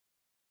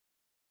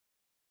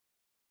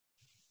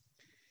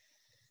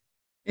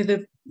May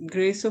the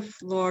grace of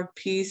Lord,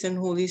 peace, and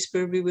Holy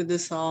Spirit be with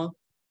us all.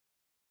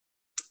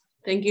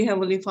 Thank you,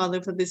 Heavenly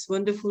Father, for this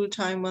wonderful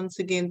time once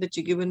again that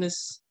you've given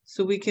us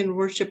so we can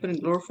worship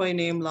and glorify your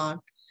name, Lord.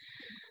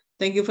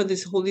 Thank you for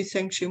this holy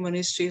sanctuary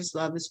ministries,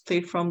 Lord, this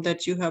platform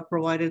that you have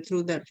provided.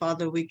 Through that,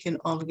 Father, we can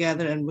all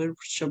gather and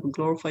worship and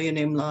glorify your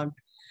name, Lord.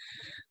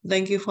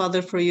 Thank you,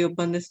 Father, for your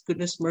abundance,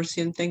 goodness,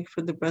 mercy, and thank you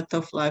for the breath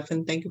of life,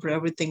 and thank you for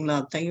everything,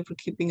 Lord. Thank you for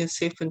keeping us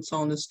safe and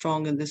sound and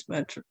strong in this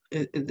matter,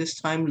 in this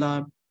time,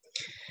 Lord.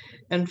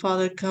 And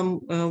Father,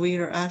 we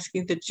are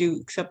asking that you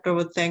accept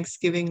our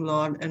thanksgiving,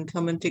 Lord, and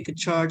come and take a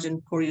charge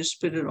and pour your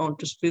spirit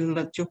onto spirit.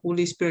 Let your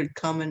Holy Spirit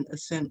come and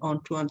ascend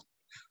onto us,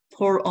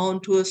 pour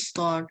onto us,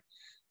 Lord.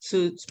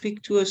 So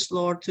speak to us,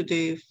 Lord,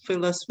 today.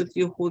 Fill us with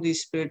your Holy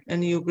Spirit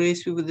and your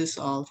grace be with us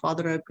all.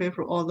 Father, I pray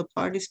for all the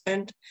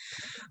participants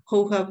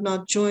who have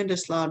not joined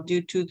us, Lord,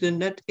 due to the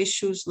net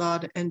issues,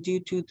 Lord, and due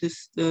to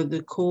this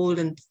the cold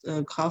and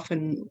cough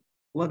and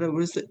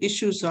whatever the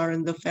issues are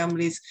in the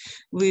families,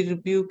 we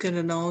rebuke and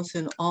announce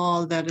and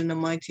all that in the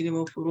mighty name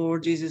of the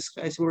Lord Jesus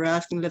Christ. We're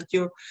asking that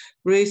your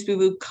grace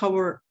will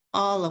cover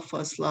all of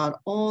us, Lord,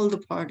 all the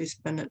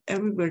participants and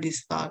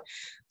everybody's, Lord,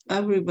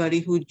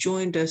 everybody who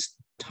joined us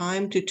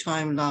time to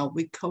time, Lord.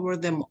 We cover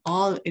them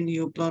all in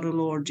your blood, O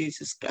Lord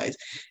Jesus Christ.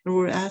 And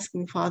we're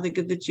asking, Father,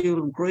 God, that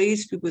your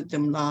grace be with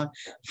them, Lord.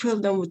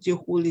 Fill them with your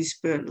Holy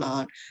Spirit,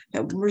 Lord.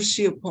 Have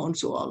mercy upon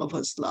so all of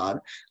us, Lord.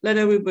 Let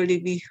everybody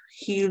be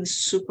healed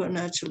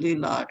supernaturally,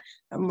 Lord.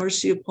 Have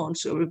mercy upon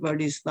so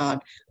everybody's, Lord.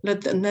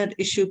 Let the net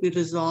issue be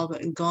resolved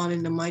and gone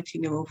in the mighty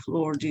name of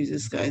Lord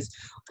Jesus Christ.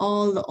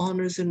 All the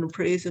honors and the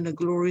praise and the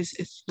glories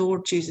is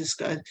Lord Jesus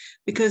Christ,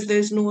 because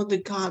there's no other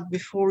God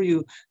before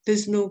you.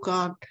 There's no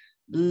God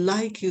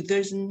like you.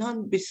 There's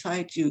none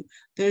beside you.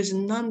 There's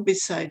none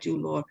beside you,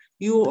 Lord.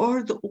 You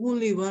are the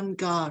only one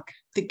God,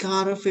 the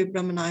God of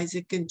Abraham and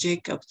Isaac and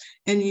Jacob.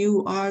 And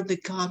you are the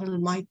God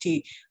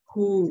Almighty,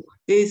 who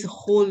is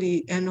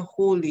holy and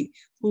holy,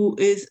 who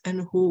is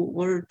and who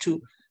were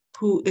to,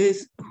 who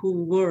is,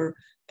 who were,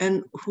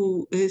 and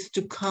who is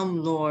to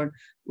come, Lord.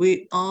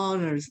 We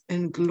honor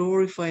and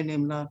glorify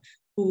him, Lord,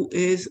 who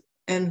is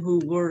and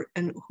who were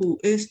and who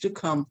is to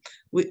come.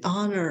 We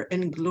honor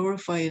and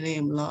glorify your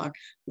name, Lord.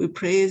 We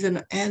praise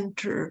and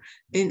enter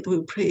in,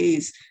 we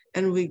praise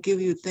and we give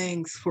you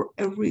thanks for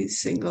every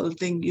single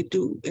thing you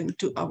do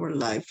into our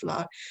life,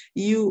 Lord.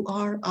 You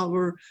are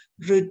our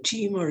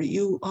Redeemer.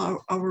 You are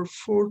our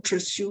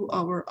fortress. You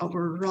are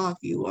our rock.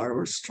 You are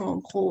our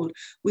stronghold.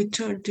 We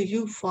turn to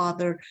you,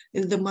 Father,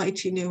 in the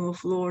mighty name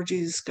of Lord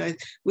Jesus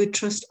Christ. We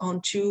trust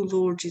on you,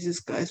 Lord Jesus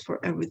Christ,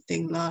 for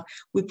everything, Lord.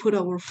 We put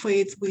our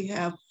faith, we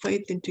have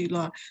faith into you,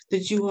 Lord,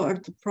 that you are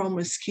the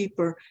promise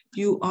keeper.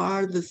 You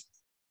are the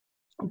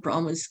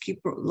promise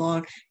keeper,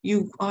 Lord.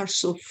 You are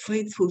so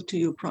faithful to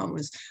your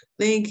promise.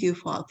 Thank you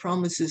for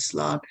promises,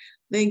 Lord.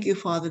 Thank you,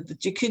 Father,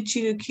 that you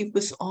continue to keep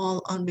us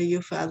all under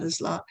your Father's,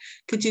 Lord.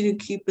 Continue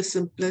to keep us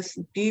in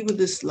blessing. Be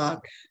with us, Lord,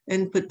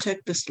 and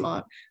protect us,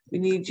 Lord. We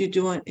need your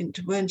divine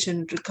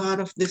intervention. Regard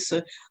of this,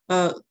 the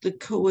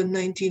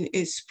COVID-19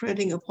 is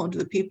spreading upon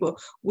the people.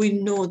 We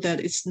know that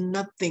it's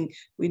nothing.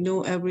 We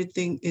know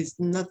everything is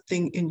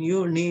nothing in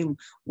your name.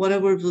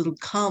 Whatever will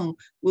come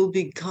will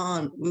be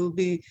gone, will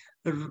be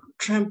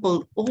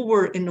trampled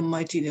over in the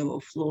mighty name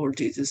of Lord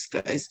Jesus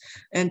Christ,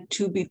 and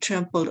to be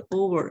trampled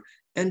over,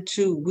 and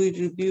to we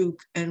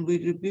rebuke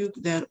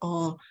that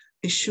all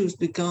issues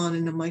be gone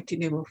in the mighty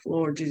name of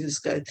Lord Jesus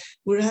Christ.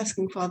 We're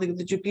asking, Father,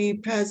 that you be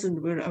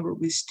present wherever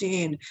we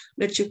stand.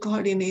 Let your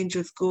guardian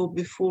angels go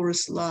before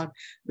us, Lord.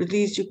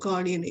 Release your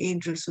guardian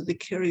angels so they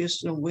carry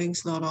us on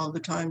wings, Lord, all the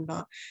time,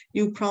 Lord.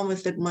 You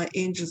promise that my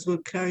angels will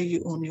carry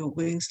you on your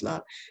wings,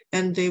 Lord,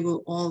 and they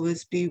will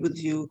always be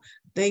with you.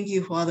 Thank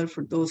you, Father,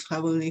 for those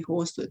heavenly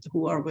hosts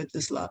who are with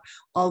us, Lord,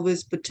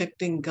 always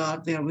protecting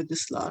God there with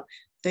us, Lord.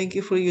 Thank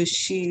you for your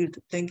shield.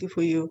 Thank you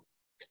for your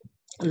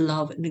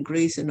love and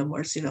grace and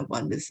mercy and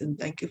abundance. And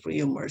thank you for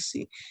your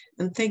mercy.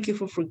 And thank you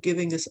for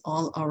forgiving us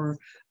all our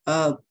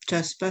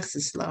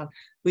trespasses, Lord.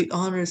 We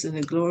honor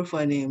and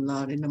glorify name,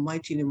 Lord, in the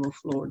mighty name of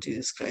Lord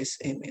Jesus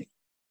Christ. Amen.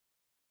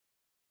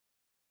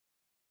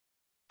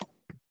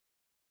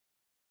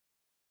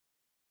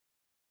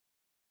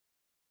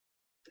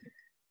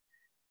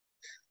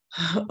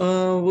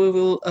 We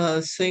will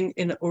sing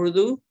in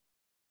Urdu.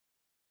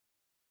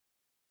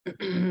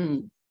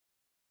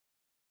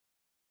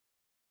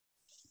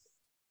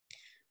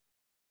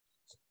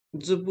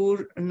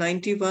 Zabur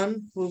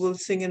 91, we will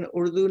sing in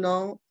Urdu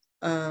now.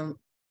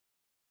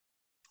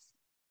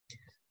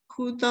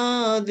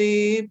 खुदा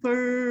दे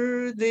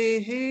पर्दे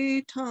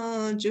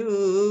हेठा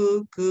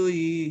जो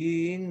कोई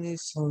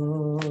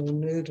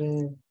इंसान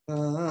रहता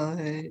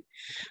है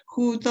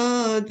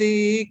खुदा दे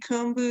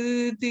खंब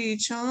दी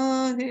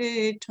छां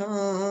हेठा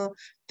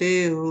ते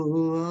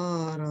ओ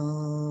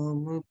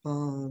आराम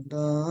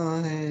पांदा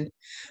है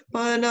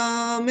पना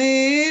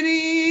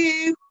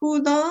मेरी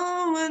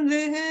खुदावंद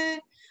है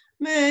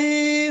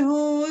मैं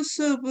हो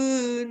सब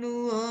नु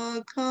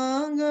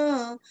आखांगा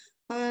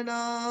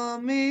पना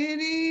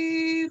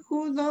मेरी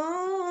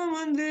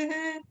खुदावंद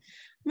है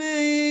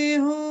मैं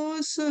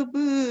हो सब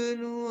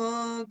नू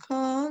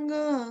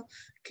आखांगा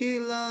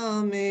खिला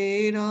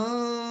मेरा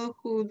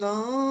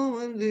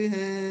खुदावंद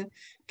है,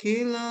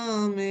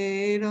 खिला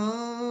मेरा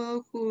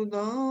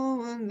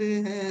खुदावंद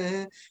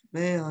है,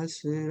 मैं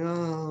आसरा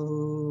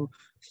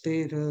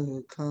से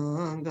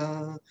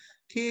रखांगा,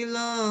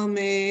 खिला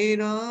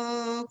मेरा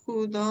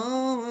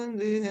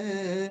खुदावंद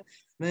है,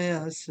 मैं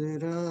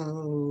आसरा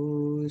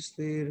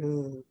से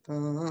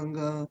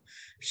रखांगा।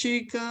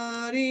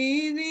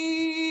 शिकारी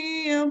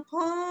दी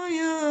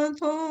अफाया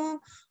तो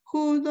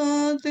खुदा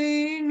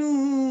तेनू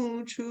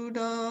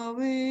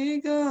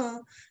छुड़ावेगा,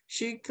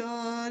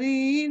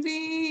 शिकारी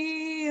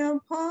दी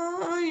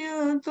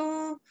अफाया तो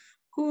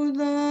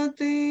खुदा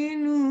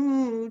तेनू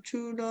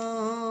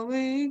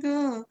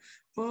छुड़ावेगा,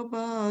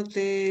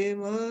 वबाते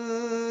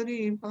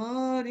मरी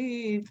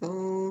भारी तो,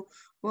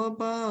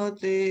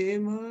 वबाते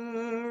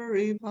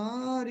मरी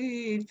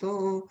भारी तो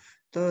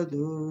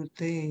तदु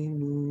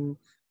तेनू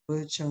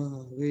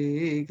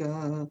बचावेगा,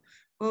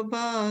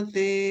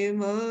 वबाते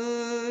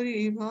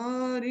मरी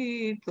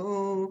भारी तो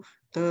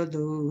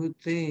तदु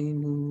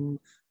तेनू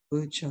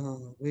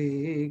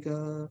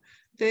बचावेगा,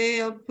 ते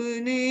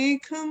अपने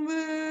खंभ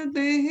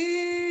दे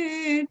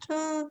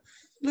हेठा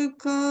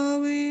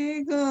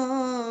लुकावेगा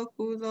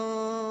खुदा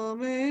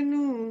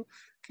मैनू,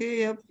 के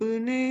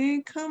अपने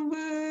खंभ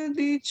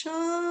दी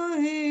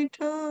छां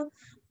हेठा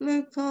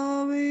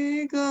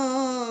लुकावेगा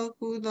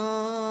खुदा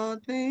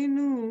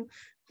तेनू,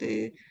 ते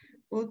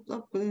ओ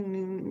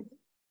अपनी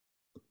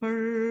पर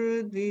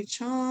दी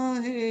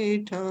छां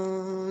हेठा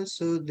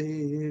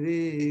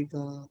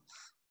सुदेवेगा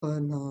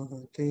पनाह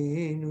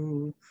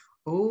तेनू,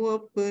 ओ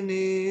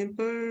अपने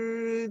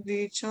पर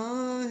दी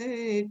छां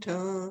हेठा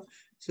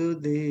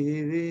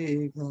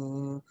सुदेवेगा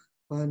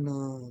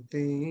पनाह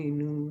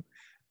तेनू,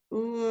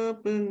 ओ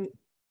अपन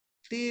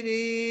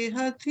तेरे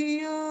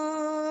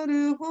हथियार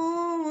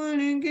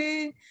होवणगे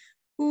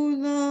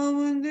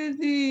खुदावंद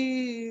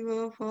दी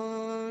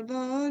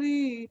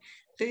वफादारी,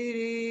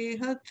 तेरे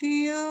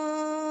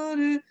हथियार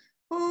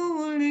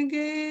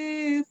होवणगे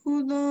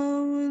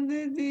खुदावंद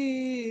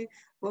दी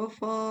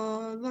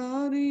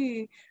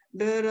वफादारी,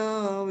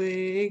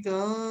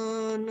 डरावेगा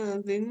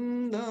न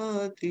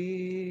दिंदा थी,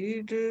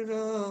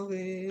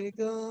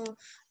 डरावेगा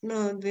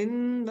न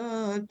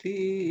दिंदा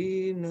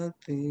थी, न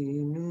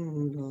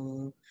तेनू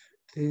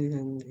रात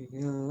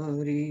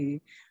अंधियारी,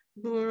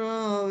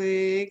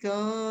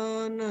 डरावेगा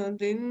न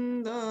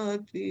दिंदा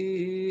थी,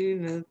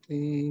 न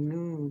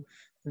तेनू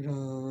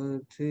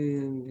रात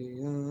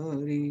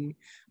अंधियारी,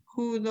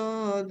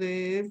 खुदा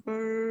दे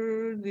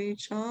पर दी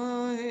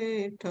छां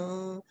हेठा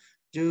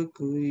जो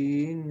कोई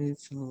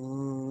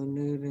इंसान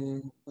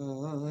रहता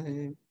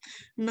है,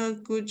 न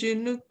कुछ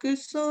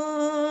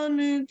नुकसान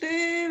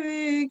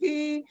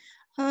देवेगी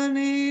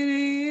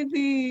हनेरे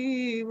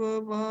दी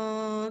वबा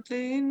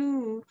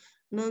तेनू,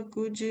 न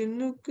कुछ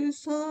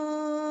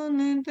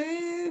नुकसान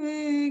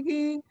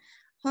देवेगी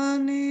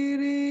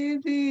हनेरे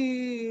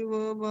दी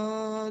वबा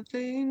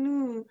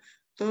तेनू,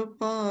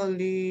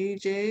 तपाली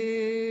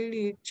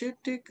जेड़ी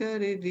चिट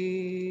कर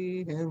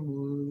दी है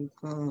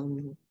मुल्कां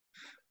नू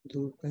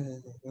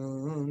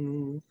दुपहरां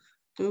नू,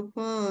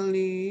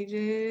 तपाली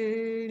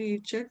जेड़ी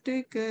चट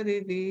कर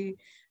दी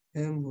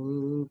है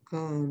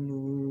मुल्कां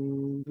नू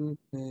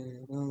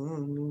दुपहरां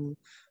नू,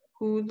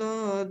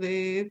 खुदा दे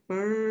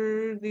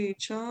पर दी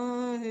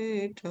छां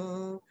हेठा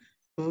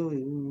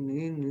कोई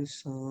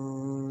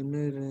इंसान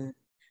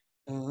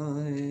रहता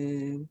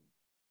है।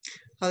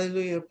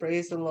 Hallelujah,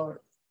 praise the Lord.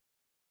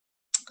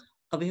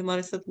 अभी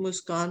हमारे साथ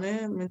मुस्कान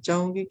है, मैं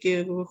चाहूंगी कि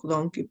अगर वो खुदा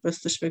उनकी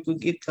प्रस्तुति में कोई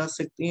गीत गा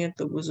सकती हैं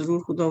तो वो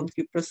जरूर खुदा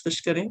उनकी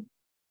प्रस्तुति करें।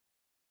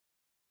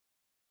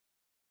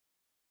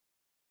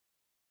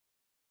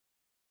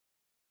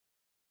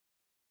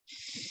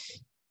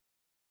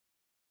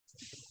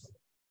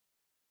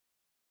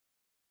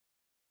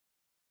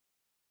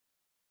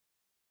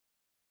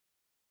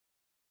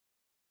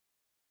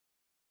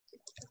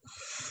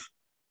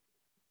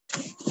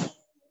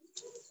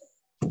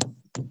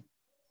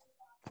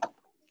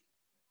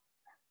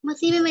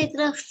 मसीह में मेरी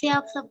तरफ से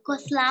आप सबको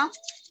सलाम।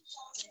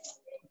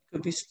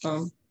 कभी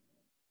सलाम।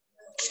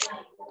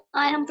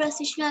 आज हम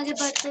प्रशिश में आगे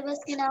बढ़ते हुए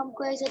उसके नाम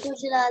को इज्जत और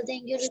जलाल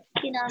देंगे और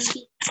उसके नाम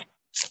की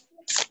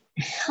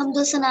हम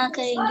दो सना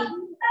करेंगे।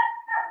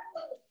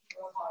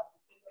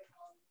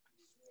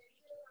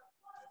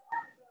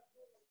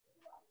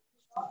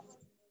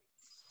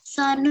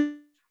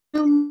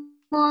 सानू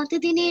मौत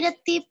दी नी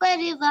रत्ती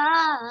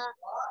परवाह,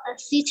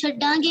 असी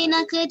छड्डांगे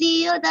ना कदी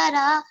ओदा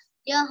राह,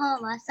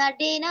 यहोवा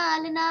साडे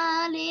नाल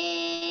नाले,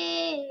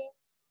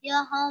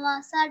 यहोवा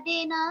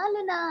साडे नाल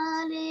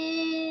नाले,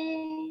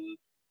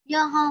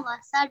 यहोवा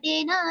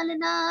साडे नाल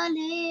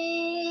नाले,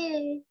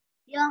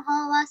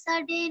 यहोवा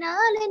साडे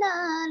नाल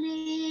नाले,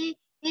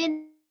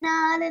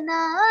 नाल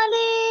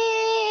नाले,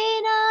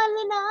 नाल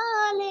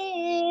नाले,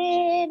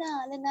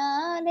 नाल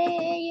नाले,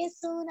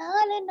 यीशु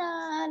नाल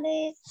नाले,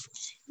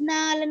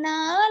 नाल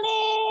नाले,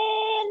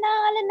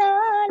 नाल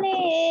नाले,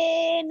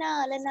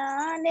 नाल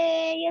नाले,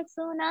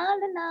 यीशु नाल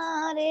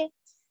नाले,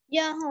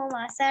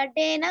 यहोवा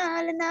साडे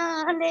नाल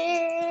नाले,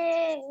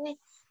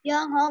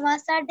 यहोवा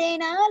साडे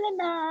नाल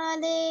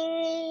नाले।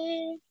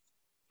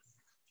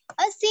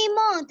 असी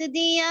मौत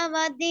दियां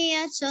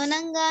वादियां चों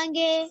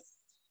लंघांगे,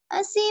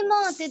 असी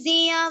मौत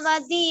दियां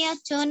वादियां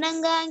चों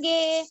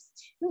लंघांगे,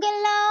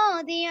 गल्लां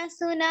ओदियां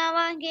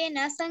सुनावांगे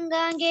ना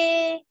संगांगे,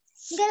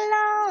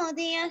 गल्लां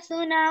ओदियां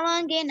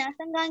सुनावांगे ना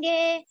संगांगे।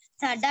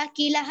 साडा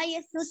किला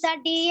यसू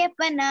साडी ए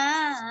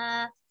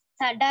पनाह,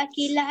 साडा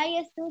किला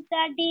यसू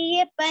साडी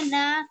ए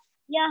पनाह,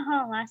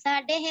 यहोवा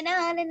साडे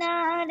नाल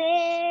नाले,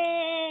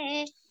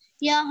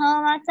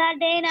 यहोवा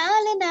साडे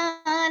नाल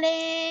नाले,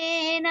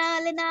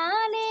 नाल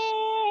नाले,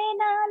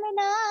 नाल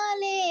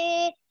नाले,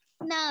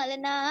 नाल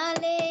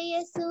नाले,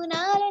 यसू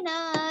नाल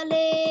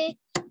नाले,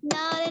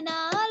 नाल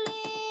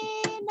नाले,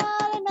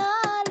 नाल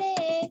नाले,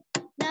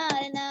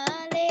 नाल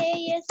नाले,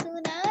 यसू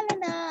नाल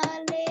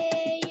नाले,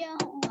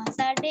 यहोवा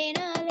साडे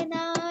नाल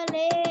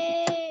नाले,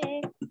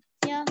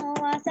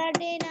 यहोवा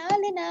साडे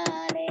नाल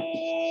नाले।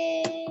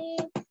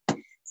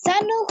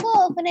 सानू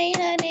खौफ नहीं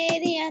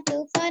हनेरियां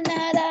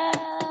तूफानां दा,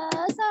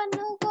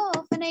 सानू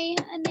खौफ नहीं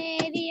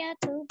हनेरियां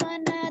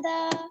तूफानां दा,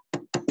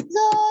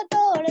 जोर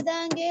तोड़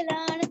दांगे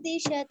लानती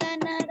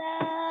शैतानां दा,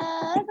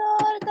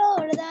 जोर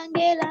तोड़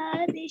दांगे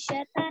लानती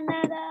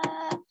शैतानां दा।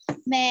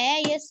 मैं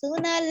यसू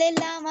नाल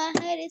लावां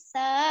हर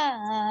सा,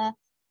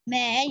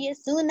 मैं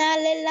यसू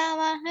नाल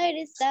लावां हर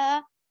सा,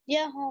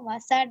 यहोवा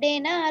साडे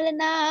नाल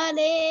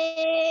नाले,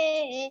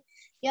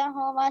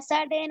 यहोवा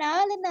साडे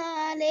नाल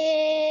नाले,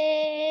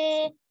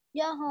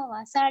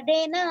 यहोवा साडे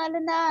नाल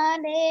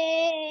नाले,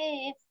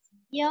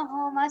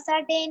 यहोवा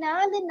साडे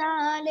नाल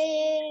नाले।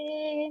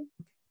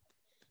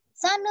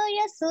 सानू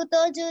यसू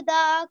तो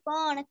जुदा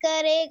कौन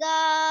करेगा,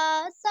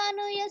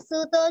 सानू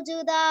यसू तो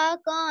जुदा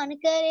कौन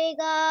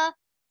करेगा,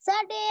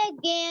 साडे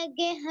अगे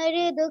अगे हर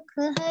दुख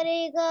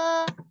हरेगा,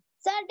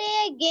 साडे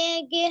अगे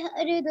अगे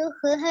हर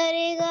दुख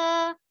हरेगा।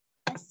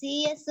 असी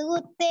यसू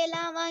उत्ते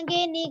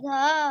लावांगे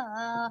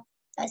निगाह,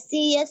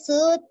 असी यसू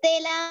उत्ते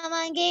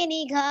लावांगे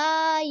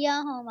निगाह,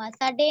 यहोवा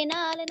साडे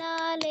नाल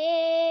नाले,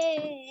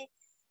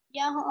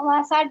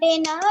 यहोवा साडे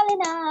नाल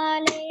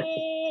नाले,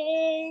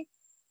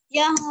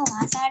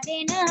 यहोवा साडे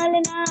नाल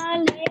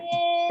नाले,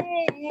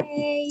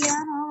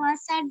 यहोवा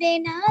साडे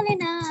नाल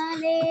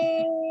नाले।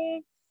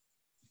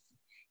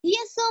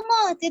 यसू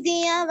मौत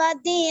दियां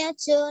वादियां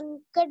चों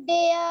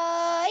कड्डिया,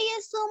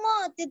 यसू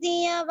मौत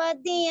दियां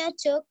वादियां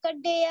चों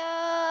कड्डिया,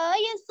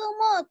 यसू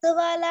मौत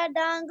वाला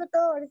डांग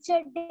तोड़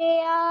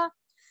छड्डिया,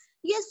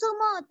 यसू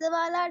मौत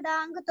वाला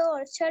डांग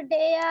तोड़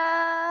छड्डिया,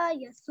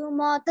 यसू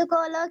मौत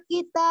कोलों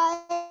कीता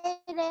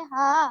ऐ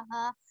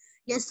रिहा,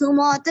 यसू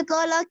मौत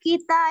कोलों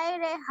कीता ऐ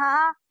रिहा,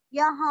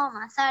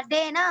 यहोवा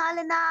साडे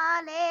नाल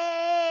नाले,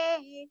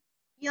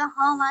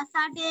 यहोवा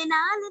साडे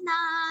नाल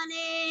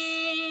नाले,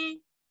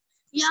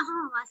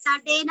 यहोवा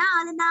साडे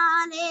नाल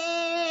नाले,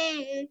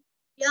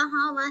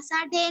 यहोवा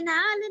साडे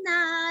नाल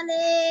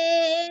नाले,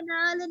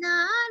 नाल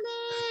नाले,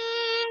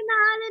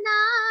 नाल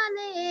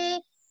नाले,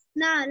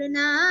 नाल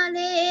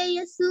नाले,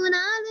 यसू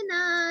नाल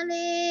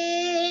नाले,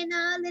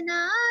 नाल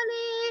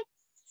नाले,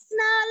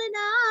 नाल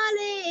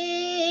नाले,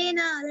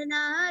 नाल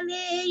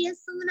नाले,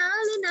 यसू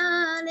नाल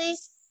नाले,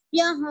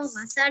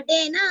 यहोवा साडे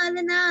नाल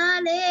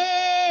नाले,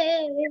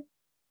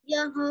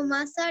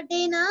 यहोवा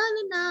साडे नाल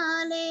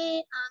नाले।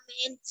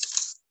 आमीन।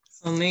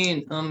 आमीन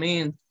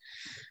आमीन।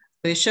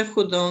 बेशक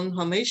खुदावन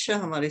हमेशा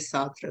हमारे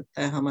साथ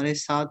रहता है, हमारे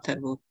साथ है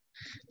वो।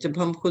 जब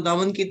हम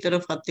खुदावन की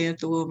तरफ आते हैं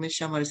तो वो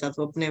हमेशा हमारे साथ,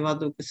 वो अपने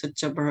वादों को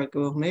सच्चा बढ़ा के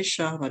वो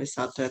हमेशा हमारे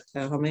साथ रहता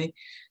है। हमें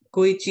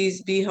कोई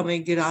चीज भी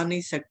हमें गिरा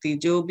नहीं सकती,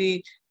 जो भी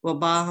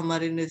वबा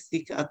हमारे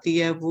नजदीक आती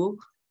है वो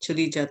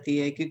चली जाती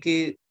है,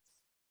 क्योंकि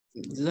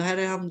जाहिर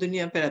है हम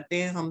दुनिया पे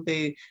रहते हैं, हम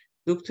पे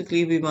दुख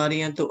तकलीफ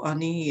बीमारियां तो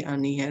आनी ही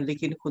आनी है,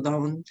 लेकिन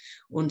खुदावन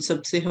उन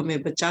सब से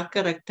हमें बचा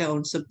कर रखता है,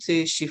 उन सब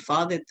से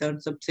शिफा देता है, उन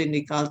सब से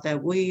निकालता है,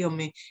 वही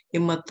हमें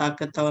हिम्मत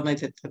ताकत तवाना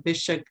देता है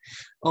बेशक।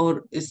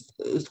 और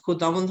इस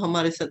खुदावन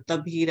हमारे साथ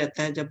तब ही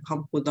रहता है जब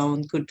हम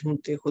खुदावन को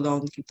ढूंढते,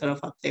 खुदावन की तरफ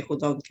आते हैं,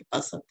 खुदावन के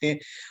पास आते हैं,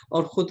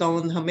 और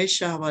खुदावन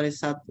हमेशा हमारे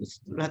साथ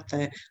रहता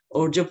है।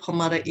 और जब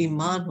हमारा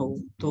ईमान हो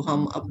तो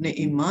हम अपने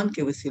ईमान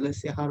के वसीले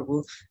से हर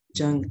वो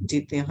जंग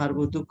जीते हैं, हर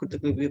वो दुख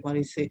तकलीफ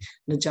बीमारी से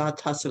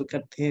निजात हासिल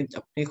करते हैं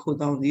अपने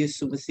खुदावंद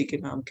यीशु मसीह के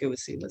नाम के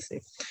वसीले से।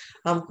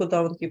 हम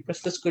खुदावंद की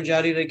प्रस्तुति को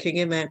जारी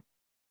रखेंगे। मैं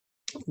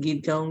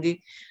गीत गाऊंगी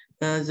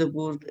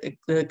ज़बूर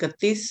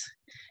 31।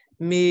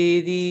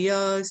 मेरी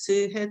आस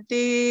है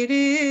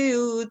तेरे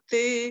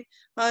उते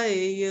आए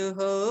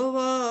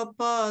यहोवा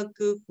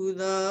पाक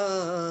खुदा,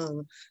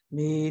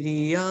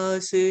 मेरी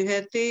आस है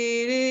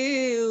तेरे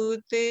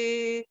उते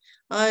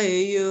आए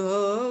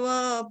यहोवा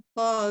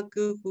पाक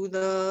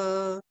खुदा,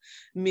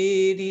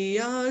 मेरी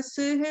आस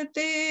है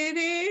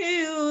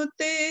तेरे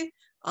उते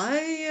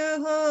आए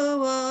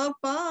यहोवा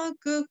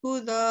पाक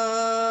खुदा,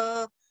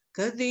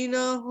 कदी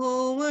ना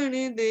होवण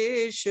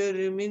दे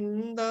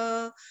शर्मिंदा,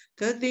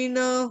 कदी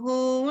ना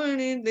होवण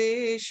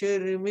दे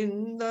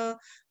शर्मिंदा,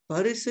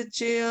 पर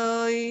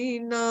सच्चाई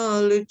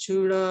नाल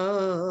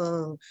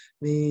छुड़ा,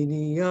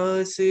 मेरी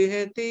आस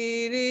है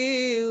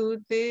तेरे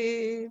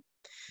उते।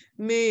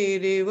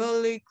 मेरे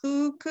वल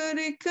तू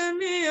कर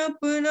कने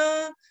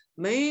अपना,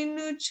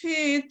 मैनू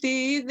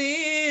छेती दे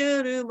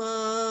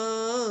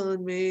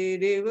अरमान।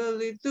 मेरे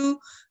वल तू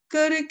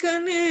कर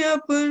कने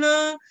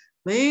अपना,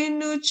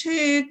 मैनू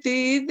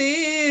छेती दे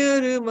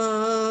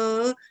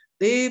अरमान।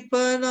 दे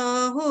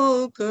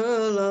पनाहो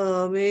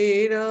कला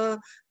मेरा,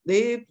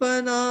 दे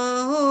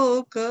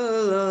पनाहो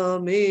कला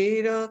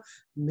मेरा,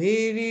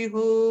 मेरी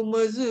हो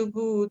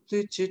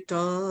मजबूत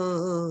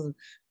चट्टान,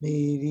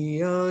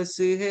 मेरी आस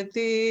है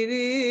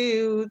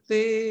तेरे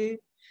उते।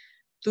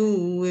 तू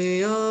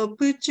आप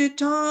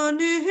चट्टान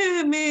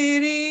है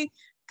मेरी,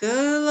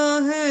 कला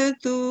है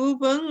तू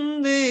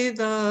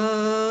बंदेदा।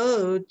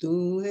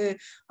 तू है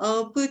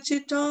आप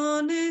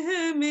चट्टान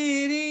है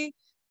मेरी,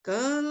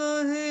 कला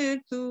है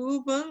तू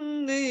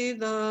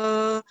बंदेदा।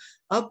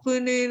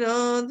 अपने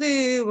ना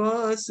दे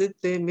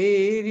वास्ते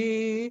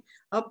मेरी,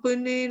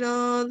 अपने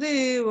ना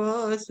दे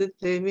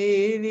वास्ते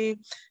मेरी,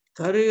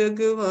 कर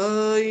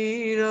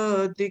अगवाई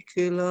राह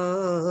दिखला,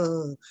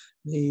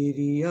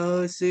 मेरी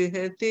आस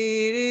है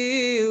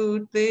तेरे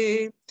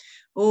उते।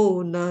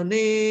 ਉਹਨਾਂ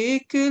ਨੇ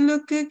ਇੱਕ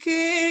ਲੁਕ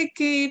ਕੇ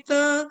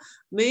ਕੀਤਾ,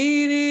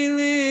 ਮੇਰੇ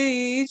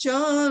ਲਈ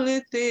ਚਾਲ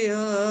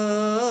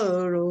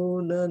ਤਿਆਰ।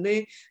 ਉਹਨਾਂ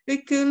ਨੇ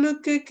ਇੱਕ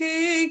ਲੁਕ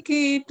ਕੇ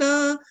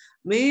ਕੀਤਾ,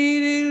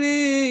 ਮੇਰੇ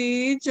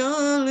ਲਈ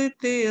ਚਾਲ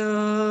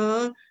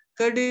ਤਿਆਰ।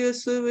 ਕਦੇ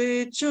ਉਸ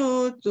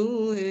ਵਿੱਚੋਂ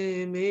ਤੂੰ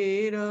ਹੈ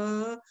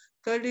ਮੇਰਾ,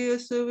 कड़ी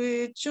उस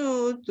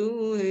विचों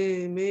तू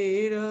है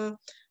मेरा,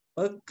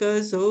 पक्का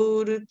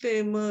जोर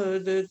ते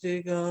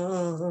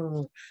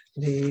मददगार।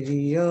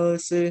 मेरी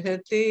आस है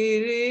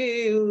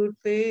तेरे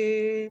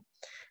उते।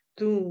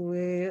 तू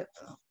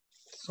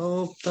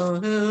सौंपता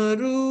है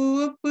रू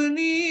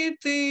अपनी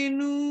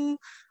तेनू,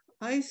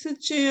 आई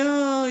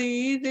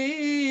सच्चाई दे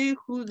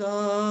खुदा।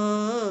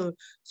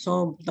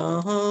 सौंपता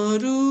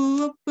रू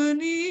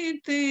अपनी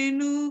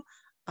तेनू,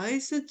 आई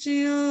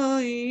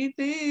सच्चाई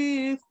दे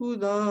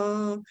खुदा।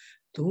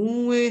 तू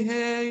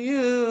है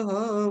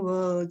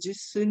यहोवा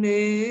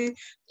जिसने,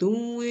 तू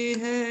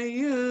है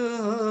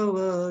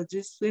यहोवा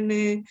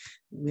जिसने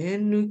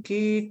मैनू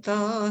कीता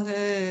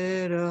है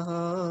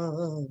रहा।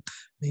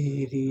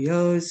 मेरी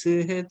आस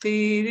है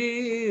तेरे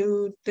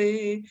उते,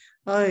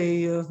 आए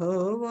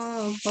यहोवा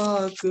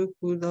पाक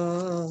खुदा।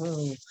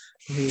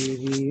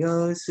 मेरी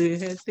आस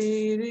है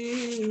तेरे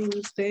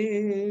उते।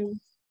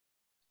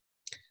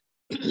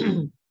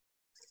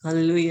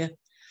 हालेलुया।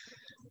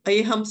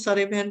 आइए हम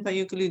सारे बहन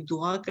भाइयों के लिए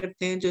दुआ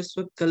करते हैं जो इस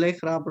वक्त गले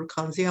खराब और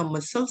खांसी, हम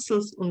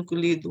मसलसल उनके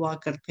लिए दुआ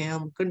करते हैं,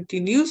 हम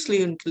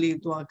कंटिन्यूसली उनके लिए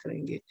दुआ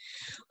करेंगे।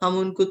 हम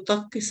उनको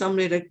तक के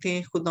सामने रखते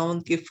हैं,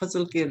 खुदावंद के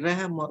फजल के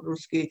रहम और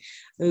उसके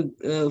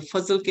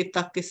फजल के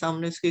तक के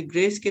सामने, उसके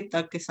ग्रेस के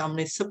तक के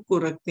सामने सबको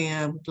रखते हैं,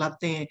 हम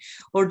लाते हैं।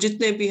 और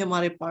जितने भी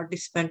हमारे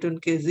पार्टिसिपेंट,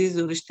 उनके अजीज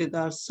और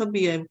रिश्तेदार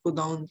सभी है,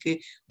 खुदावंद के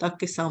तक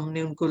के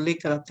सामने उनको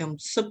लेकर आते हैं। हम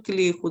सबके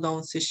लिए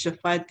खुदावंद से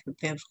शफायत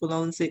करते हैं,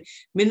 खुदावंद से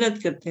मिन्नत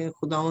करते हैं,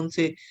 खुदावंद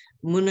से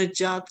अपनी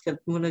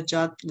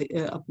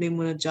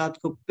मुनजात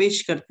को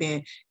पेश करते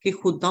हैं कि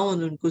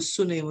खुदावंद उनको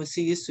सुने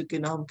मसीह यीशु के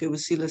नाम के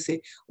वसीले से,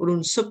 और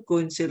उन सबको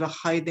इनसे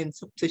रहाई दे,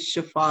 सबसे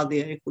शफा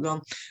दे।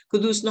 खुदावंद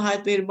कुदूस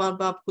नहायत मेहरबान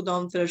बाप,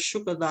 खुदावंद तेरा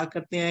शुक्र अदा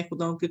करते हैं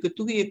खुदावंद, क्योंकि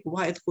तू ही एक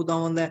वाहिद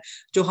खुदावंद है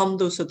जो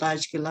हमदो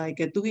सताइश के लायक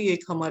है। तू ही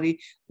एक हमारी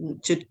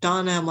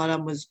चट्टान है, हमारा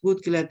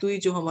मजबूत किला है। तू ही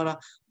जो हमारा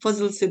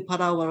फजल से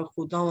भरा हुआ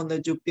खुदावंद है,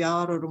 जो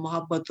प्यार और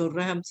मोहब्बत और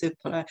रहम से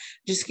भरा है,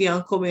 जिसकी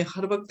आंखों में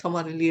हर वक्त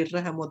हमारे लिए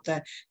रहम होता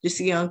है,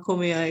 जिसकी आंखों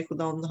में आए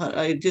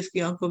खुदावंद, जिसकी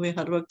आंखों में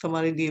हर वक्त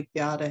हमारे लिए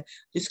प्यार है,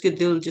 जिसका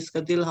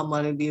दिल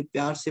हमारे लिए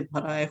प्यार से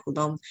भरा है।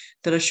 खुदावंद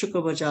तेरा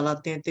शुक्र बजा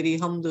लाते हैं, तेरी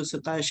हमदो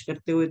सताइश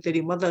करते हुए,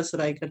 तेरी मदद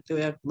सराई करते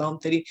हुए खुदावंद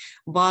तेरी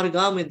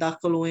बारगाह में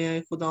दाखिल हुए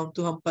हैं। खुदावंद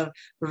तू हम पर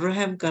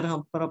रहम कर,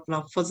 हम पर अपना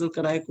फजल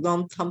कराए।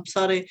 खुदावंद हम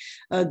सारे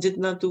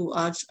जितना तू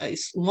आज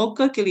इस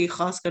मौका के लिए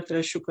खास कर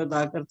तेरा शुक्र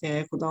अदा करते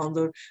हैं खुदावंद,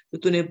 और तो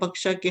तूने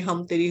बख्शा कि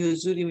हम तेरी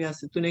हुजूरी में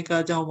आसे। तूने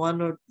कहा जहाँ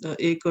 1 और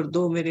 1 और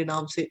 2 मेरे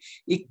नाम से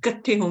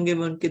इकट्ठे होंगे,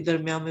 मैं उनके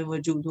दरमियान में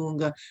मौजूद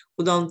होऊंगा।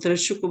 खुदावंद तेरा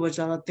शुक्र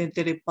बजा लाते हैं,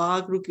 तेरे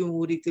पाक रूह की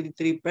उमूरी के लिए,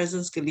 तेरी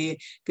प्रेजेंस के लिए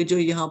कि जो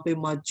यहाँ पे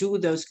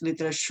मौजूद है, उसके लिए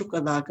तेरा शुक्र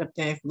अदा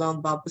करते हैं।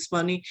 खुदावंद वापस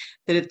पानी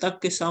तेरे तक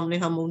के सामने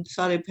हम उन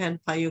सारे बहन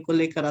भाइयों को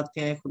लेकर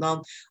आते हैं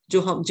खुदावंद,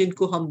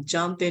 जिनको हम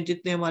जानते हैं,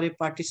 जितने हमारे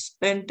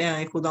पार्टिसिपेंट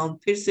हैं खुदावंद,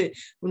 फिर से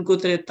उनको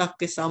तेरे तक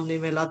के सामने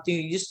मैं लाती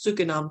हूँ यीशु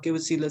के नाम के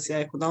वसीले से।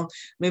 आए खुदावंद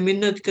मैं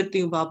मिन्नत करती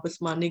हूँ वापस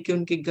मानने की,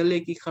 उनके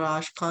गले की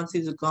खराश,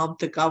 खांसी, जुकाम,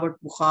 थकावट,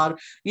 बुखार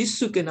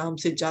यीशु के नाम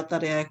से जाता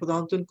रहा है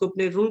खुदावंद। तो उनको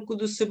अपने रूह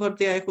कुदूस से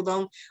भरते आए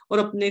खुदावंद, और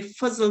अपने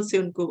फजल से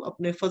उनको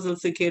अपने फजल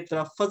से घेर,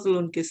 तेरा फजल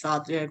उनके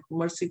साथ रहा है,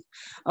 मर्सी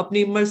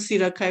अपनी मर्सी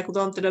रखा है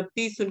खुदावंद, तेरा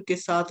पीस उनके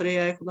साथ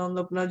रहा है खुदावंद।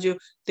 अपना जो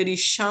तेरी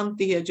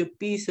शांति है, जो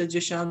पीस है,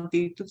 जो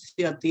शांति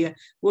तुझसे आती है,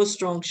 वो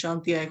स्ट्रॉन्ग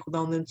शांति आए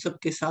खुदावंद उन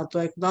सबके साथ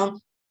आए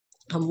खुदावंद।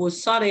 हम वो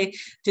सारे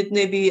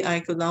जितने भी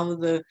आए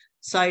खुदावंद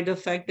साइड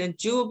इफेक्ट हैं,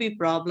 जो भी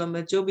प्रॉब्लम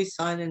है, जो भी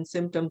साइन एंड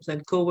सिम्टम्स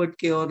हैं कोविड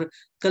के और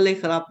गले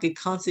खराब की,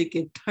 खांसी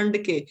के, ठंड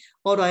के,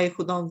 और आए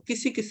खुदा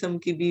किसी किस्म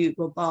की भी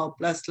वबा और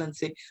प्लेसलेंस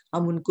से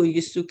हम उनको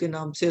यीशु के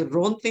नाम से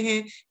रोनते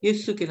हैं,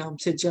 यीशु के नाम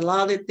से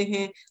जला देते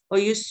हैं, और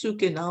यीशु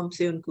के नाम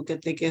से उनको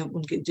कहते हैं कि हम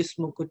उनके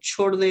जिस्मों को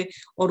छोड़ दे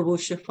और वो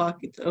शिफा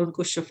की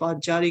उनको शिफा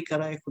जारी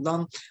कराए खुदा,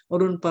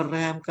 और उन पर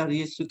रहम कर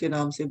यीशु के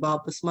नाम से।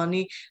 बाप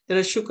आसमानी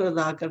तेरा शुक्र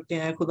अदा करते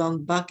हैं खुदा,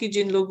 बाकी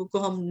जिन लोगों को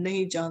हम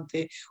नहीं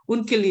जानते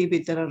उनके लिए भी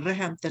तेरा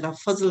रहम, तेरा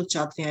फजल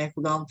चाहते हैं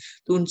खुदा।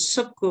 तो उन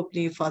सबको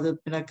अपनी हिफाजत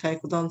में रखा है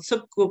खुदा,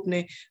 सबको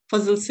अपने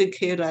फजल से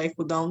घेर आए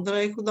खुदा।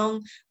 खुदा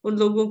उन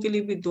लोगों के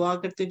लिए भी दुआ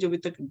करते हैं जो अभी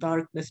तक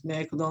डार्कनेस में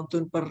आए खुदा, तो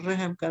उन पर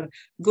रहम कर।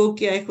 गो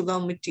के आए खुदा,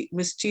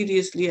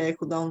 मिस्टीरियसली आए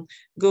खुदा,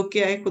 गो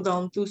के आए खुदा,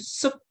 तू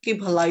सबकी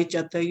भलाई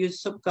चाहता है, ये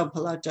सबका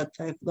भला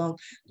चाहता है खुदा।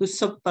 तू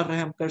सब पर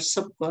रहम कर,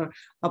 सब पर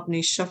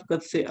अपनी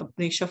शफकत से,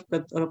 अपनी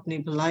शफकत और अपनी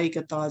भलाई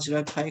का ताज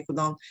रखा है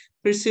खुदा।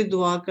 फिर से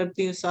दुआ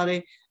करती हूँ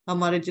सारे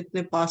हमारे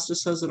जितने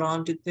पास्टर्स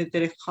हजरान, जितने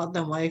तेरे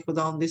खादम आए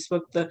खुदा इस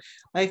वक्त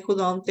आए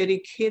खुदा, तेरी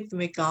खेत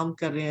में काम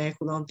कर रहे हैं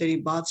खुदा, तेरी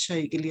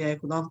बादशाही के लिए आए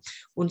खुदा,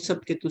 उन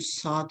सब के तू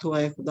साथ हो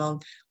आए खुदा,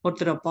 और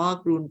तेरा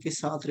पाक रू उनके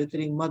साथ रहे,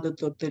 तेरी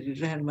मदद और तेरी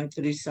रहनुमाई,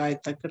 तेरी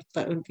सहायता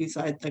करता, उनकी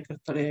सहायता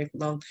करता रहे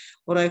खुदा।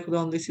 और आए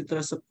खुदा इसी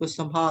तरह सबको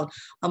संभाल।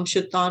 हम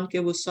शैतान के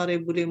वो सारे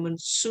बुरे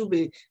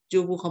मंसूबे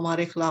जो वो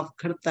हमारे खिलाफ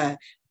करता है,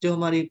 जो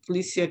हमारी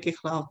कलीसिया के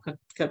खिलाफ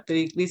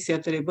तेरी कलीसिया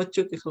तेरे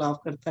बच्चों के खिलाफ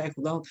करता है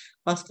खुदा,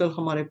 खासकर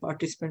हमारे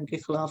पार्टिसिपेंट के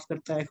खिलाफ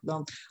करता है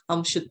खुदा,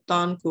 हम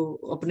शैतान को,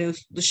 अपने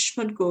उस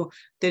दुश्मन को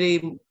तेरे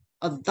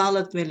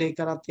अदालत में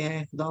लेकर आते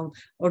हैं खुदा,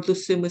 और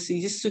तुझसे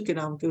मसीह यीशु के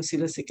नाम के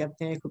वसीले से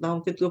कहते हैं खुदा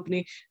कि तू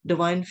अपनी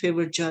डिवाइन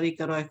फेवर जारी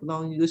कराए खुदा,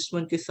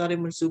 दुश्मन के सारे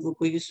मंसूबों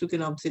को यीशु के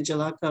नाम से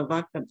जला कर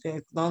राख करते हैं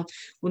खुदा,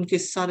 उनके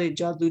सारे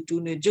जादू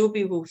टूने जो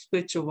भी वो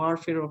स्पिरिचुअल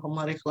वारफेयर और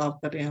हमारे खिलाफ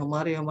कर रहे हैं,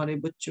 हमारे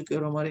बच्चों के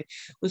और हमारे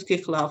उसके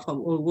खिलाफ,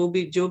 हम और वो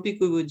भी जो भी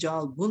कोई वो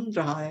जाल बुन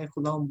रहा है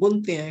खुदा,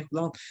 बुनते हैं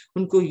खुदा,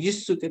 उनको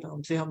यीशु के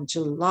नाम से हम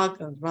जला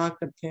कर राख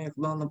करते हैं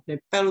खुदा, अपने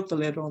पैरों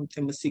तले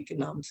रोनते मसीह के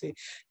नाम से,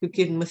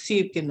 क्योंकि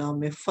मसीह के नाम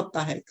में फतह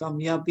है,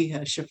 कामयाबी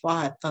है, शिफा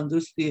है,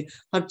 तंदुरुस्ती है,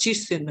 हर चीज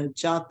से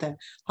निजात है।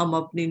 हम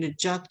अपनी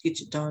निजात की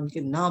चट्टान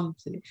के नाम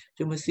से,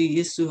 जो मसीह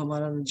यीशु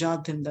हमारा निजात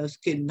देंदा,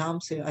 उसके नाम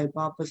से आए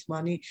बाप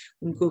आसमानी,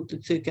 उनको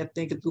तुझसे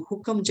कहते हैं कि तू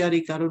हुक्म जारी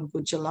कर,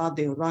 उनको जला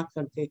दे और राख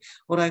कर दे।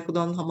 और आए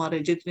खुदा हमारे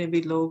जितने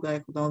भी लोग आए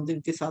खुदा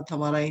जिनके साथ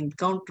हमारा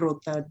इनकाउंटर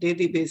होता है,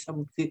 डेली बेस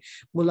हमसे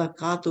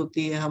मुलाकात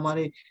होती है,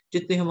 हमारे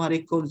जितने हमारे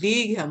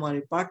कोलीग है, हमारे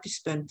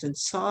पार्टिसिपेंट्स हैं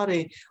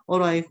सारे,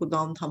 और आए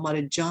खुदा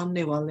हमारे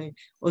जानने वाले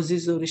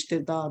अजीज और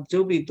रिश्तेदार,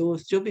 जो भी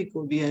दोस्त, जो भी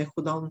कोई भी है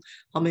खुदा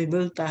हमें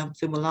मिलता है,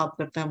 हमसे मुलाकात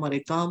करता है, हमारे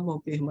कामों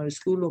पे, हमारे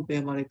स्कूलों पे,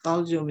 हमारे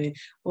कॉलेजों में,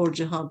 और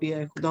जहाँ भी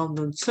है खुदा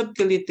उन सब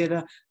के लिए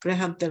तेरा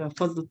रहम, तेरा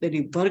फजल,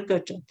 तेरी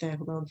बरकत चाहते हैं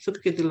खुदा, उन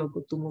सबके दिलों को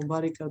तू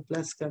मुबारक कर,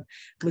 ब्लेस कर।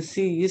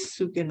 मसीह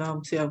यीशु के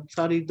नाम से अब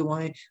सारी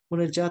दुआएं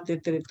मुनजाते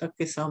तेरे तक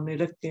के सामने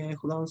रखते हैं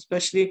खुदा।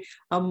 स्पेशली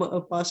हम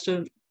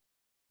पास्टर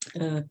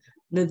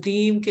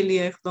नदीम के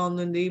लिए खुदा,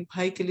 नदीम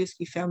भाई के लिए,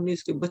 उसकी फैमिली,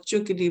 उसके बच्चों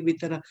के लिए भी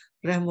तरह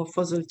रहम व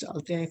फजल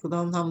चाहते हैं खुदा।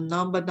 हम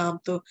नाम बनाम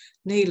तो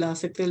नहीं ला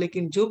सकते,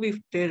 लेकिन जो भी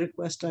प्रेयर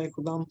रिक्वेस्ट आए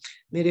खुदा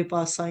मेरे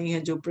पास आई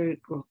है, जो प्रेयर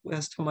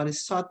रिक्वेस्ट हमारे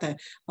साथ है,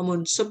 हम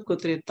उन सबको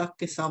तेरे तक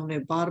के सामने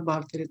बार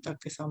बार तेरे तक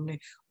के सामने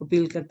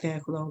अपील करते हैं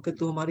खुदा कि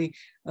तू हमारी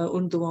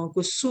उन दुआओं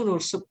को सुन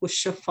और सबको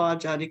शफा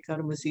जारी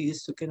कर मसीह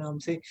यीशु के नाम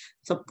से,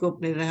 सबको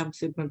अपने रहम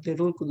से भर दे,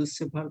 रूह कुदस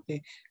से भर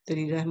दे,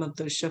 तेरी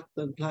रहमत और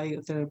शफकत भलाई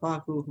और तेरे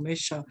पाक रूह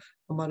हमेशा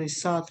हमारे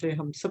साथ रहे,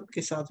 हम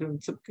सबके साथ रहे, उन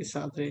सबके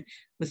साथ रहे,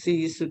 मसीह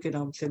यीशु के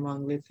नाम से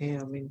मांग लेते हैं,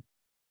 आमीन।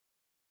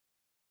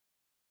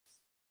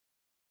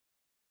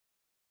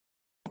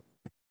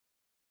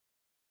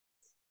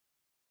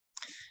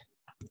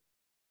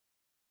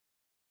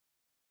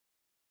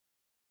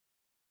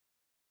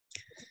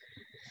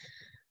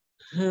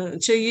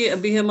 चलिए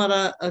अभी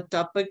हमारा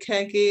टॉपिक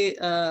है कि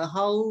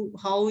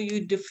how you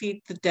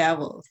defeat the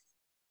devil.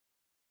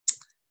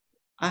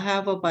 I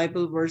have a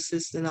Bible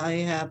verses and I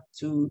have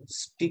to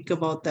speak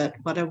about that.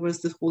 Whatever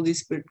the Holy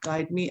Spirit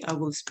guide me, I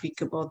will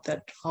speak about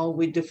that, how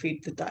we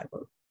defeat the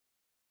devil.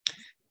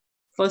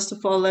 First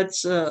of all,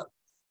 let's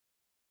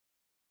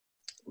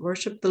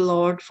worship the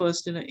Lord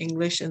first in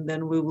English, and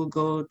then we will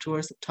go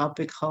towards the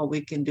topic, how we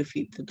can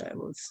defeat the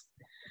devils.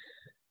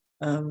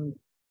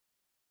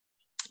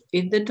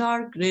 In the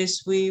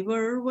darkness we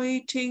were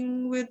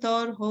waiting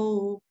without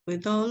hope,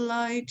 without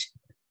light,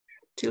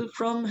 till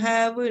from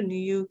heaven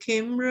you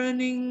came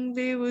running,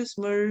 there was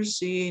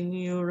mercy in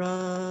your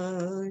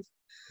eyes.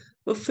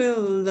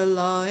 Fulfill the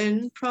law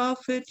and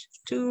prophet,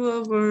 to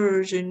a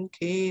virgin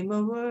came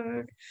a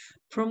word,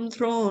 from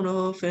throne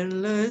of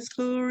endless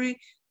glory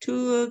to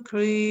a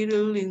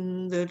cradle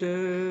in the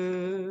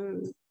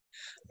dirt.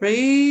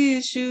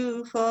 Praise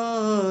you,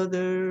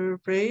 Father,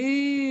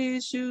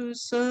 praise you,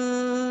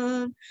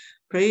 Son,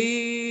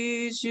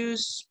 praise you,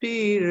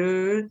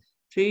 Spirit,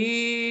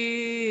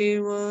 three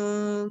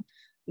one,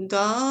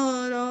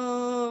 God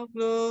of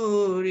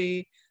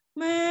glory,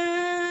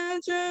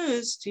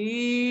 majesty,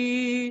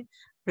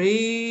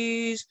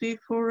 Praise be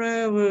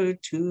forever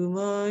to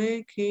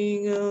my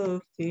King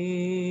of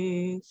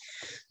Kings,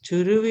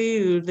 to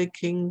reveal the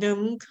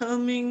kingdom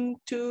coming,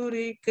 to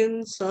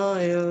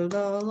reconcile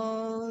the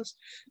lost,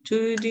 to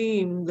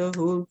redeem the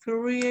whole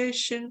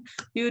creation.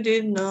 You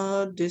did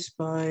not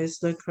despise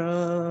the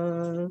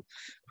cross,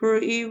 for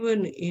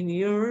even in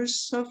your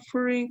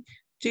suffering,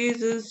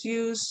 Jesus,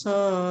 you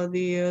saw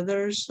the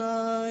other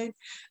side,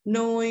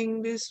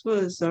 knowing this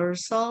was our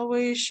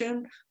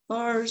salvation.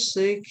 Our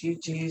sake,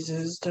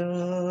 Jesus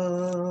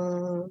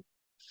died.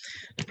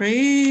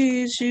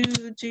 Praise you,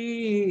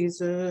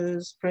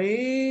 Jesus.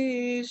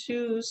 Praise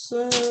you,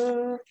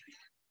 Son.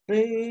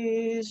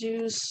 Praise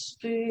you,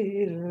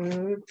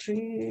 Spirit,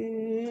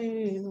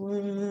 Three in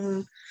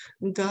One.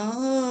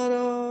 God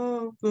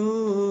of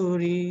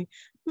glory,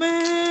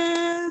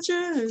 majesty.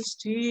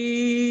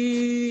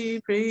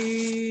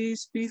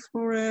 Praise be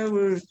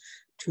forever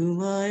to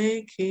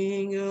my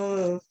King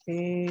of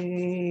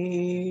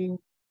Kings.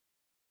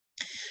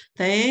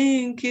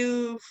 Thank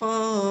you,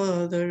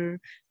 Father.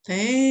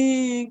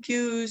 Thank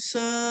you,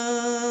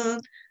 Son.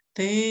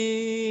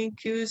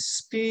 Thank you,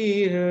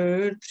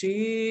 Spirit,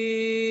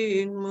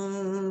 Three in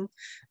One.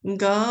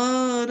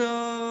 God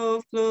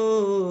of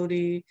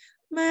glory,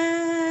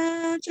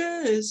 majesty.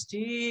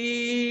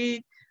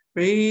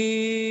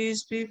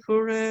 Praise be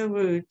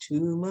forever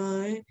to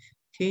my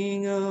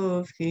King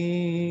of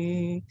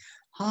Kings.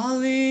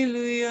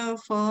 Hallelujah,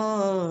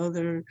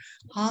 Father.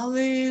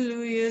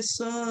 Hallelujah,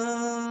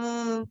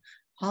 Son.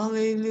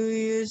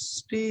 Hallelujah,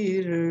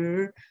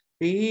 Spirit.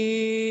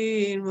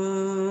 Three in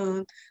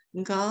One.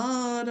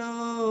 God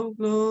of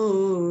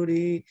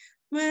glory,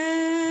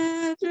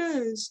 majesty.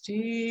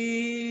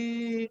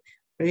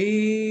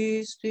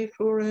 Praise be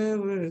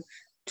forever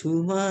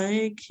to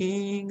my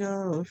King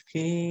of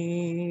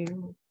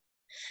Kings.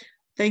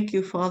 Thank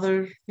you,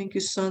 Father. Thank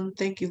you, Son.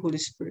 Thank you, Holy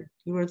Spirit.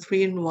 You are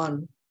Three in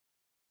One.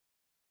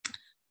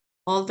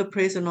 All the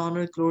praise and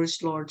honor, glory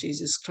to Lord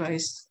Jesus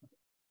Christ.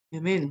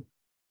 Amen.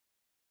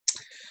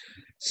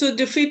 So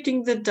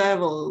defeating the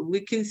devil,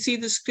 we can see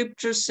the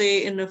scripture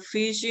say in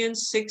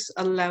Ephesians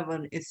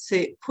 6:11, it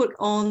say, put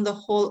on the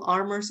whole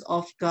armors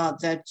of God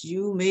that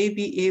you may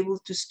be able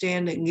to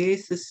stand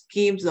against the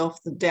schemes of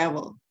the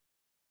devil.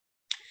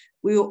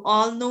 We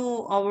all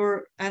know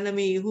our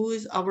enemy. Who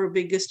is our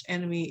biggest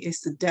enemy?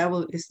 Is the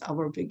devil is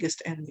our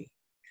biggest enemy.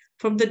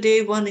 From the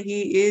day one,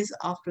 he is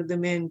after the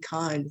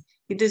mankind.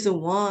 He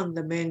doesn't want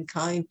the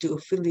mankind to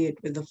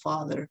affiliate with the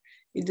Father.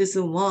 He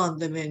doesn't want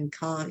the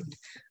mankind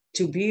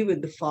to be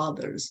with the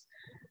fathers.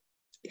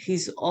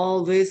 He's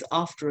always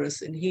after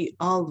us, and he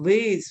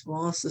always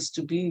wants us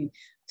to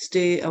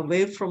stay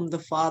away from the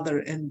Father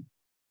and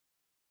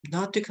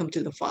not to come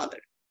to the Father.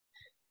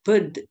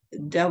 But the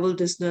devil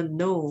does not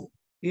know,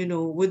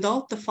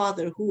 without the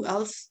Father, who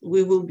else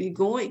we will be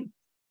going?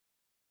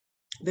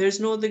 There's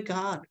no other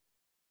God.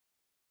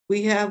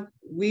 Whether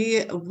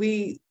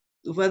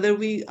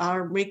we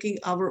are making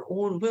our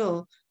own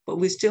will, but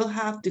we still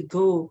have to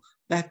go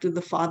back to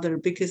the Father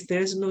because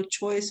there's no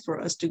choice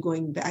for us to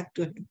going back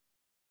to him.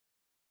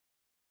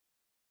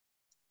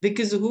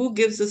 Because who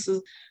blesses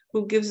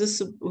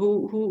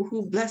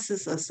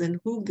us and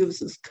who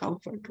gives us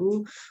comfort,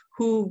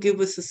 who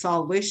gives us a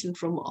salvation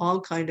from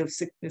all kind of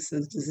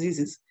sicknesses,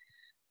 diseases.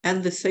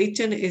 And the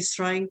Satan is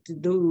trying to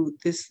do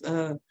this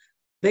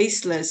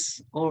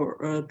baseless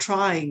or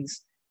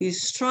tryings.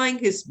 He's trying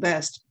his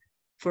best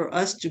for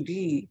us to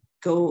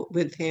go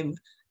with him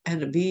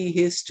and be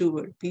his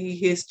steward, be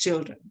his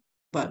children.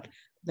 But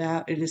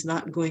that it is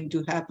not going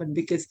to happen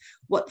because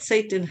what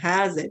Satan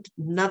has it,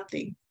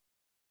 nothing.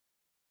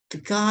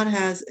 God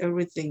has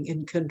everything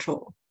in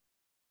control.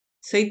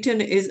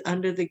 Satan is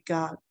under the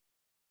God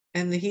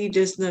and he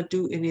does not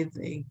do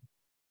anything.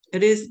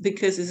 It is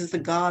because this is the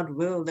God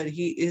will that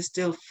he is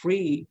still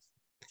free.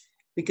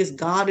 Because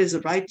God is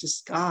a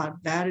righteous God.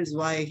 That is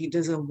why he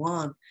doesn't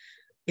want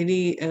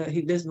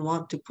he doesn't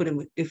want to put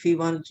him, if he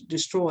wanted to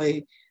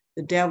destroy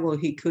the devil,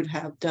 he could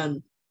have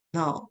done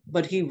now.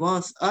 But he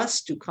wants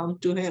us to come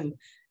to him,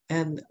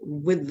 and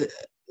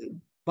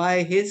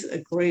by his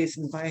grace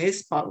and by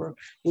his power,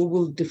 we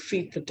will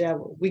defeat the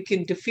devil. We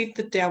can defeat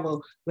the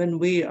devil when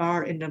we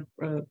are in the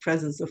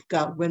presence of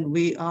God, when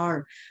we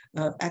are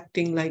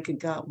acting like a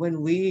God,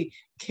 when we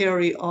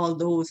carry all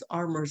those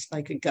armors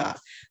like a God.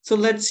 So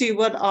let's see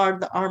what are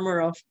the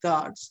armor of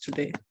gods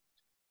today.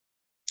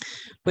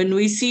 When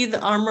we see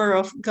the armor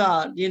of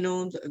God,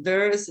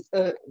 there's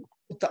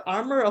the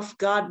armor of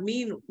God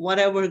mean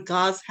whatever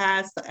God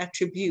has the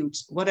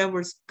attributes,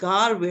 whatever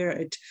God wear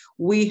it,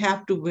 we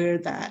have to wear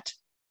that.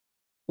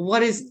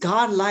 What is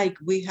God like?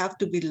 We have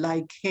to be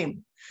like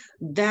him.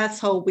 That's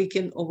how we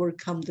can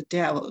overcome the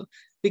devil.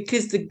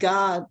 Because the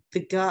God,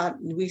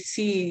 we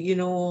see,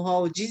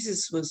 how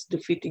Jesus was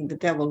defeating the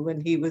devil when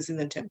he was in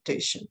the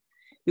temptation.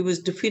 He was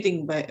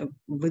defeating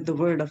with the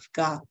word of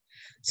God.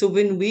 So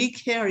when we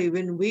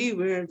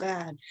wear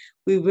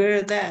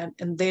that,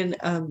 and then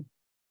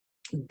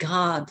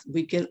God,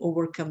 we can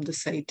overcome the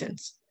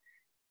Satans.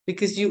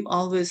 Because you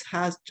always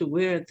have to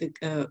wear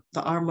the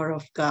armor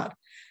of God.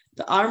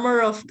 The armor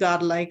of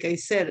God, like I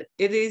said,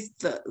 it is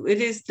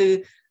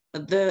the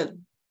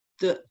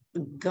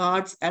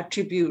God's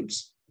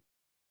attributes.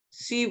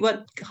 See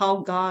how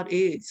God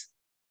is.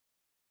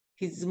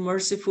 He's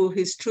merciful,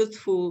 he's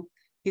truthful,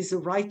 he's a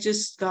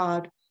righteous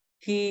God.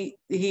 He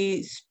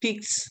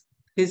speaks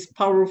his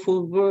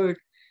powerful word,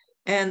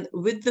 and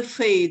with the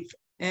faith,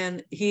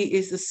 and he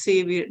is the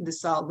savior, the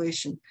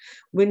salvation.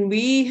 When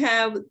we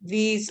have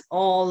these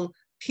all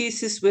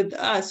pieces with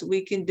us,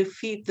 we can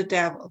defeat the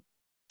devil.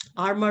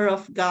 Armor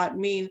of God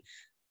mean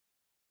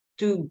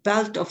to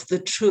belt of the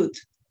truth.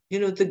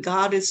 The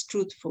God is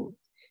truthful.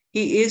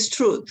 He is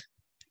truth.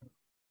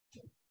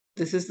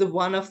 This is the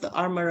one of the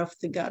armor of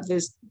the God.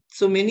 There's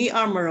so many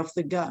armor of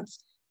the gods.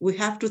 We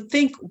have to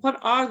think, what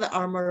are the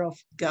armor of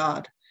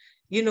God?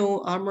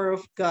 Armor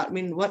of God,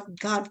 what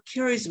God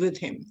carries with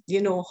him,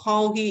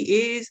 how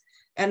he is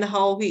and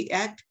how he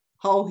act,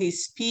 how he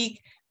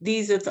speak.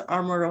 These are the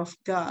armor of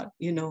God,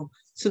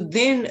 So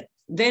then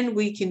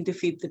we can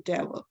defeat the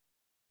devil.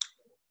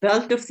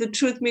 Belt of the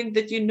truth means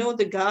that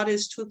the God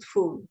is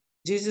truthful.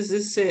 Jesus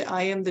is say,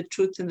 I am the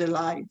truth and the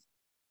life.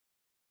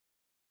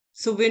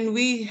 So when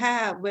we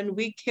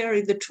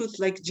carry the truth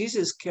like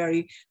Jesus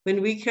carry,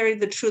 when we carry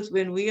the truth,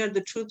 when we are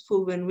the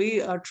truthful, when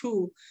we are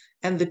true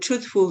and the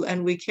truthful,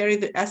 and we carry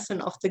the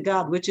essence of the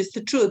God, which is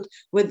the truth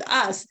with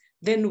us,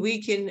 then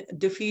we can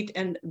defeat,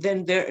 and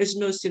then there is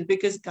no sin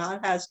because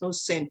God has no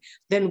sin.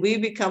 Then we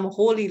become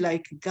holy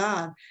like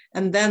God,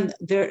 and then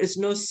there is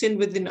no sin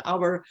within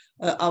our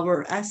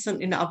essence,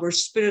 in our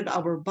spirit,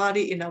 our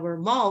body, in our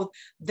mouth.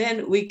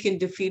 Then we can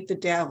defeat the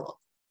devil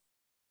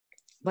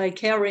by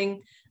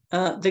carrying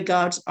the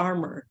God's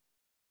armor.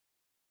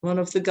 One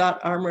of the God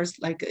armors,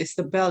 is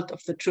the belt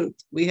of the truth.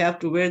 We have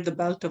to wear the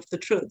belt of the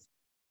truth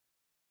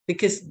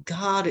because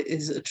God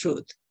is a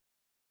truth.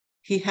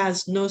 He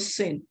has no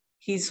sin.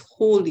 He's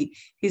holy.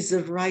 He's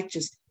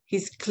righteous.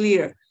 He's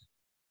clear.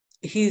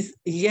 He's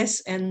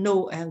yes and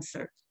no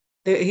answer.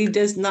 He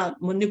does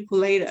not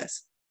manipulate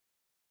us.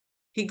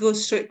 He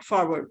goes straight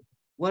forward.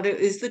 What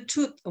is the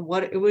truth?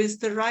 What is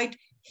the right?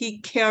 He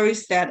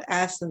carries that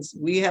essence.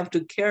 We have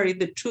to carry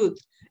the truth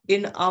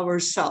in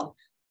ourselves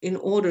in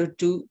order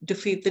to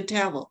defeat the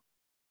devil.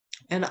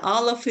 And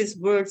all of his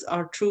words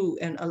are true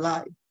and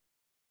alive,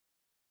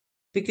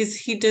 because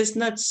he does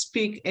not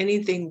speak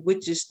anything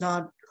which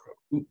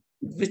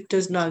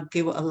does not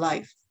give a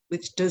life,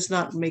 which does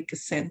not make a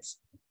sense.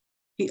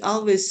 He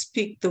always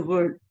speaks the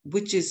word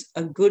which is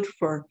a good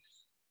for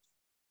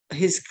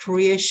his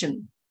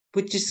creation,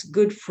 which is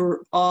good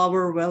for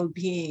our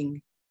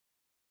well-being.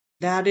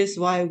 That is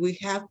why we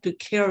have to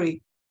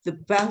carry the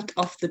belt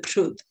of the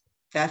truth.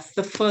 That's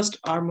the first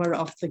armor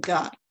of the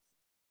God.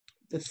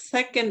 The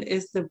second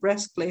is the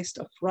breastplate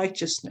of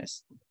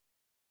righteousness.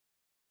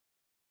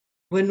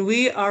 When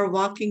we are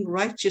walking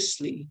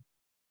righteously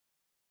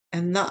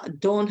and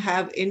don't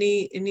have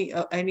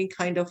any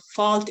kind of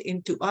fault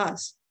into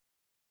us,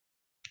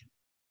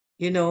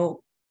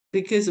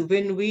 because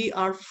when we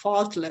are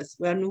faultless,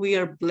 when we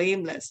are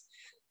blameless,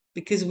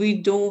 because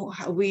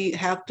we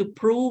have to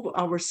prove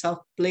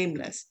ourselves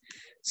blameless.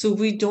 So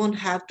we don't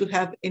have to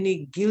have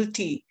any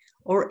guilty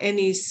or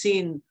any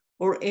sin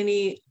or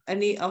any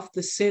of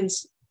the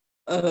sins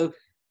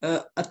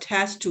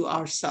attached to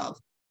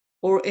ourselves.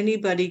 Or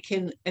anybody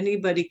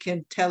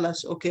can tell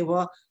us, okay,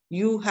 well,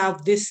 you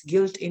have this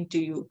guilt into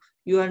you.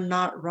 You are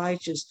not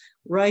righteous.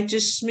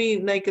 Righteous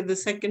means like the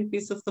second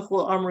piece of the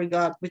whole armor of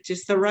God, which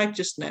is the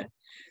righteousness,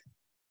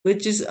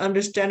 which is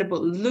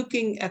understandable,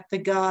 looking at the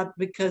God,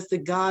 because the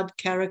God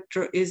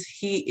character is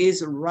he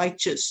is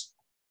righteous.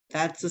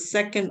 That's the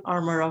second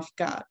armor of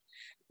God.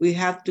 We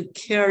have to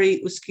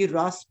carry uski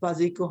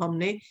rasbazi ko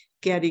humne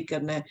carry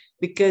karna hai,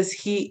 because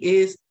he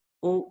is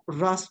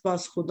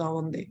rasbaz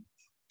khudawande.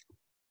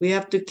 We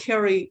have to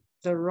carry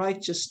the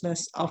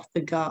righteousness of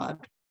the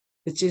God,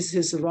 which is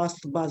his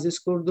रास्तबाजी.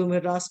 इसको उर्दू में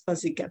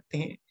रास्तबाजी कहते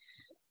हैं.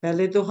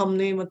 पहले तो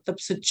हमने मतलब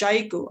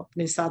सच्चाई को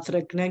अपने साथ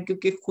रखना है,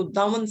 क्योंकि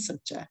खुदावन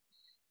सच्चा है.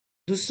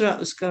 दूसरा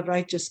उसका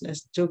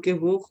righteousness, जो कि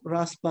वो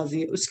रास्तबाजी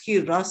है, उसकी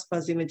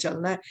रास्तबाजी में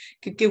चलना है,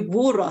 क्योंकि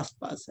वो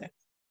रास्तबाज है.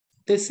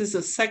 This is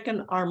a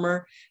second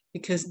armor,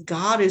 because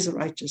God is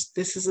righteous.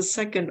 This is a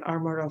second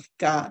armor of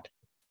God.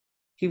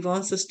 He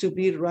wants us to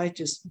be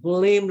righteous,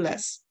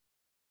 blameless,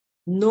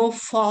 no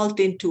fault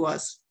into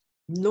us,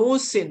 no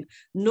sin.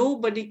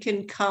 Nobody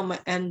can come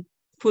and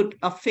put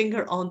a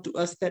finger onto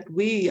us that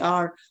we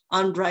are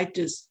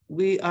unrighteous,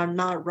 we are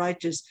not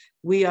righteous,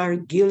 we are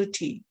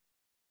guilty.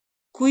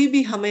 कोई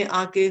भी हमें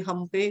आके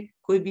हम पे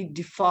कोई भी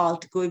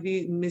default, कोई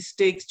भी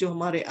मिस्टेक्स जो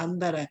हमारे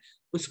अंदर है,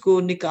 उसको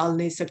निकाल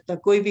नहीं सकता.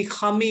 कोई भी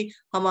खामी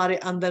हमारे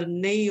अंदर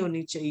नहीं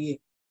होनी चाहिए.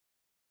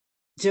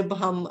 जब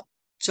हम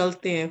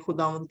चलते हैं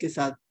खुदावंद के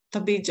साथ,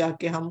 तभी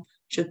जाके हम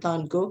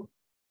शैतान को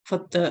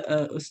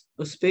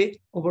उस पे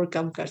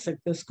ओवरकम कर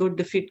सकते हैं, उसको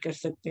डिफीट कर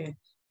सकते हैं.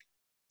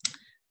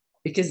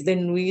 Because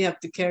then we have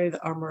to carry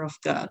the armor of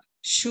God.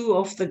 Shoes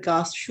of the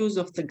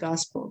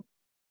gospel.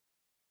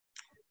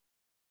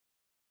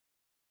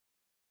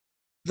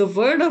 The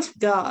word of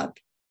God,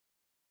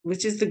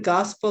 which is the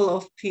gospel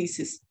of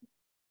peace,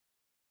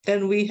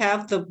 Then we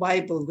have the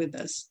Bible with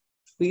us.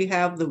 We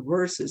have the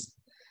verses.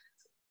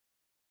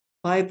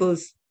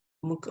 Bibles,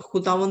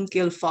 खुदावंद के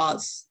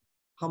अल्फाज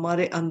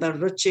हमारे अंदर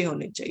रचे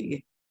होने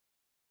चाहिए.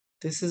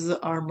 This is the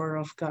armor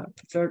of God,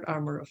 the third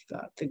armor of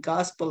God, the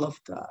gospel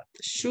of God,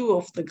 the shoe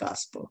of the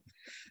gospel.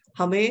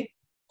 हमें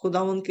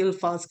खुदावंद के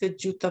अल्फाज का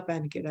जूता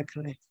पहन के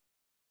रखना है.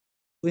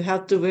 We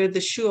have to wear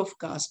the shoe of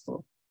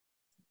gospel.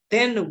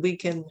 Then we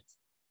can,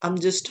 I'm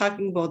just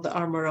talking about the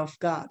armor of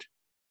God.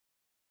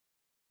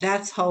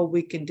 That's how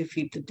we can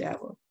defeat the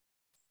devil.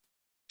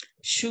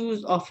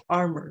 Shoes of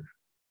armor,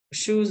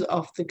 shoes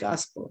of the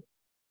gospel.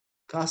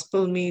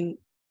 Gospel mean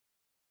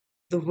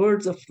the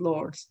words of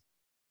Lords.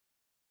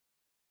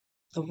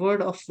 The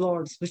word of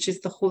Lords, which is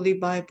the Holy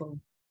Bible,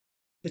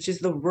 which is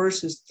the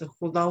verses, the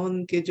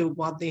खुदावन के जो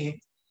वादे हैं.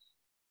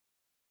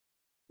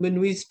 When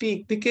we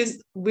speak,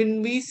 because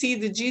when we see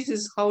the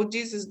Jesus, how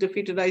Jesus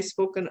defeated, I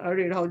spoken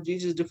earlier, how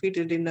Jesus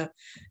defeated in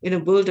a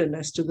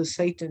wilderness to the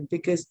Satan,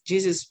 because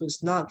Jesus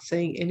was not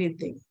saying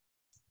anything.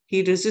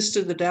 He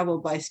resisted the devil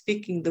by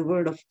speaking the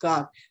word of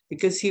God,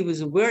 because he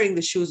was wearing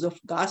the shoes of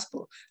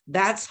gospel.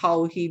 That's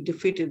how he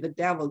defeated the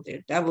devil.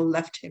 The devil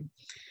left him.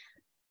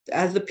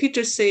 As the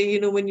Peter say,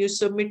 when you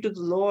submit to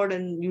the Lord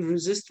and you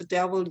resist the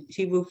devil,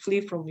 he will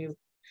flee from you.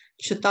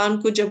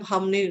 शैतान को जब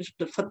हमने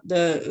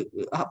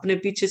अपने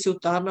पीछे से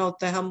उतारना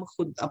होता है, हम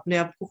खुद अपने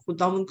आप को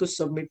खुदावंद को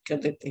सबमिट कर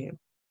देते हैं.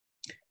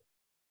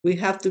 We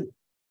have to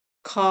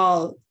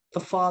call the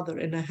Father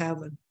in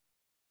heaven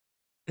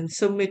and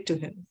submit to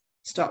him.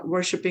 Start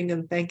worshiping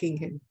and thanking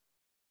him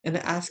and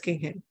asking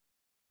him.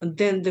 And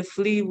then the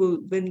flea will,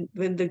 when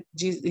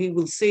he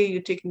will say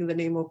you're taking the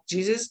name of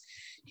Jesus,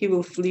 he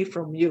will flee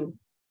from you.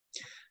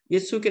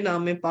 यीशु के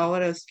नाम में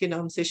power है, उसके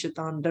नाम से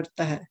शैतान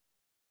डरता है.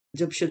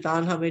 जब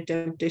शैतान हमें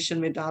टेम्पटेशन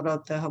में डाल रहा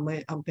होता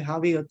है, हम पे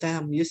हावी होता है,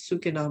 हम यीशु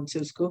के नाम से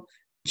उसको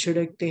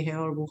छिड़कते हैं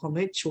और वो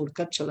हमें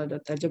छोड़कर चला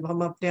जाता है. जब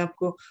हम अपने आप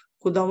को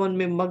खुदावन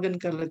में मगन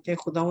कर लेते हैं,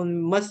 खुदावन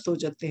में मस्त हो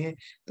जाते हैं,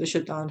 तो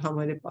शैतान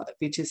हमारे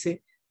पीछे से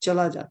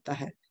चला जाता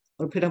है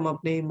और फिर हम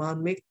अपने ईमान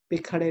में पे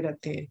खड़े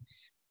रहते हैं.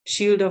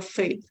 Shield of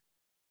faith.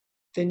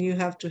 Then you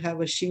have to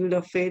have a shield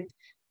of faith,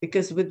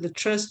 because with the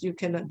trust you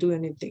cannot do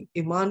anything.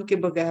 ईमान के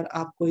बगैर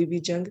आप कोई भी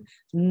जंग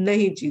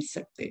नहीं जीत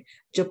सकते.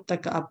 जब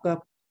तक आपका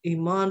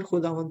ईमान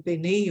खुदावंद पे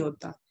नहीं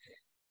होता.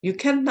 You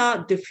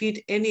cannot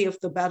defeat any of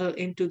the battle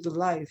into the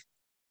life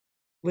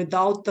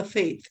without the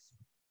faith.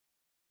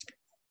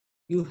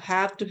 You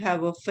have to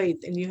have a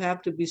faith, and you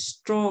have to be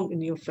strong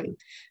in your faith,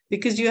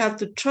 because you have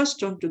to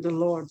trust onto the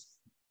Lord.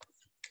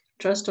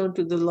 Trust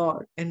onto the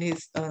Lord and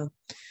his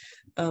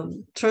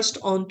trust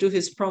onto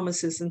his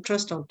promises, and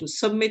trust onto,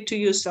 submit to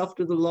yourself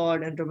to the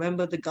Lord, and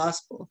remember the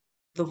gospel,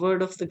 the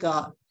word of the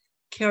God.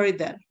 Carry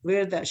that,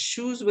 wear that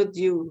shoes with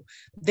you.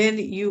 Then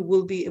you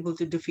will be able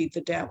to defeat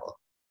the devil.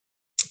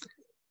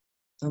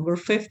 Number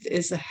 5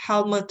 is a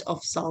helmet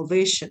of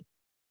salvation.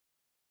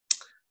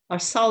 Our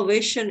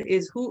salvation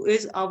is, who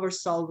is our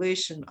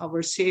salvation?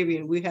 Our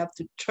Savior. We have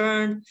to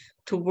turn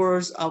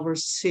towards our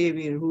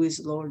Savior, who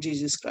is Lord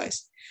Jesus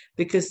Christ,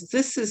 because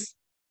this is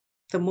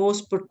the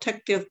most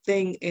protective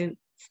thing in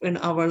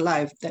our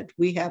life, that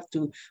we have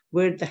to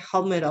wear the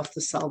helmet of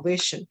the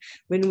salvation.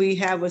 When we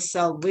have a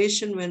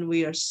salvation, when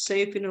we are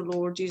safe in the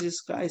Lord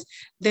Jesus Christ,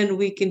 then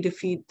we can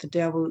defeat the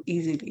devil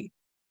easily.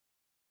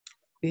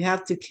 We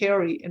have to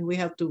carry and we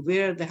have to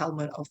wear the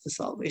helmet of the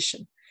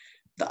salvation.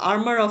 The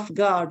armor of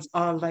God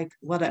are like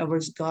whatever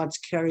God's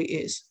carry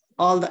is.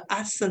 All the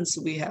essence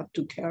we have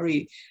to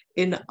carry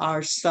in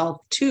ourselves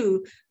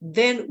too,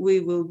 then we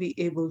will be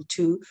able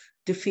to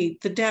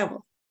defeat the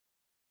devil.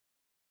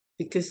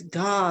 Because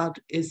God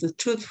is the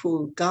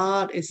truthful,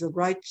 God is a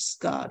righteous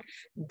God.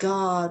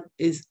 God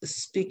is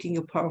speaking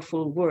a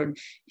powerful word.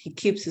 He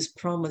keeps his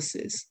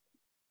promises.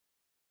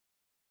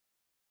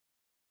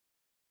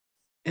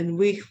 And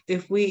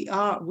if we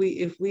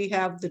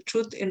have the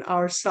truth in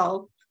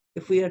ourselves,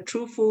 if we are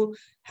truthful,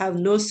 have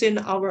no sin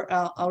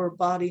our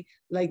body,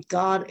 like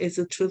God is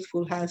a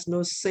truthful, has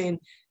no sin.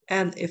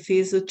 And if he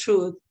is the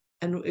truth,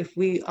 and if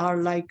we are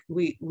like,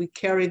 we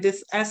carry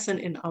this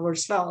essence in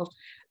ourselves,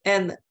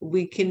 and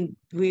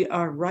we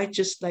are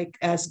righteous like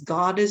as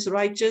God is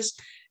righteous,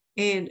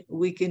 and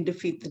we can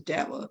defeat the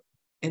devil.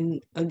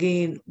 And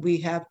again, we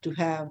have to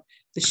have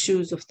the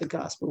shoes of the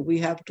gospel. We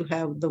have to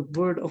have the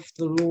word of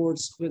the Lord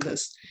with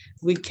us.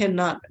 We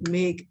cannot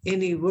make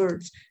any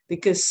words,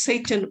 because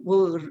Satan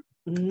will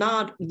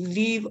not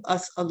leave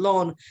us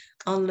alone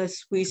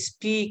unless we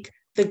speak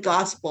the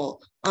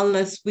gospel,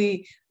 unless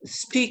we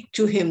speak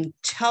to him,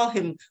 tell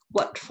him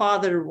what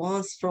Father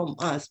wants from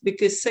us,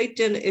 because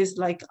Satan is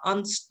like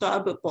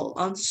unstoppable,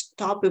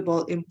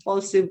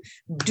 impulsive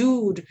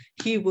dude.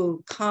 He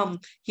will come.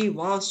 He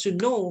wants to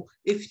know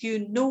if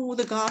you know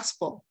the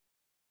gospel.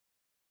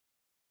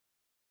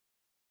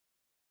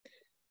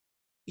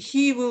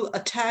 He will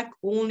attack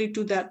only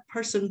to that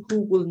person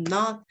who will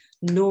not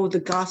know the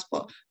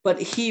gospel, but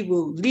he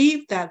will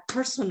leave that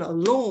person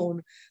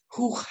alone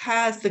who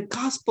has the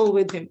gospel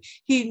with him.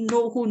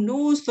 Who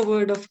knows the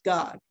word of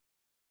God.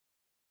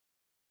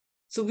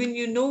 So when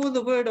you know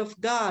the word of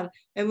God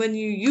and when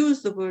you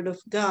use the word of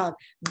God,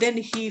 then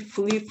he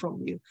flee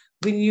from you.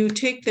 When you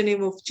take the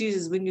name of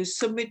Jesus, when you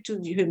submit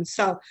to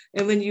himself,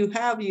 and when you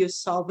have your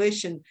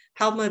salvation,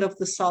 helmet of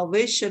the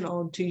salvation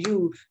onto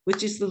you,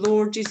 which is the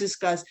Lord Jesus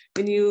Christ,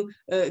 when you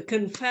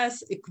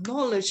confess,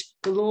 acknowledge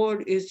the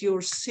Lord is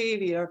your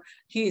Savior,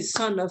 he is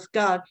Son of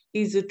God,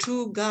 he's a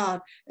true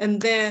God,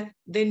 and then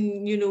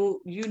you know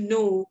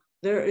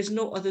there is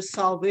no other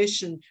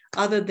salvation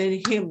other than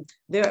him.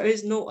 There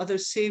is no other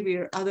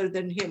Savior other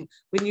than him.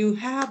 When you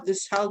have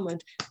this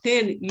helmet,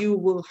 then you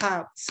will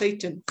have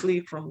Satan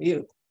flee from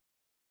you.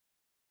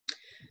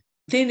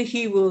 Then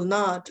he will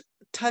not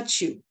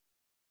touch you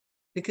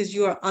because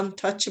you are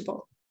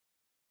untouchable.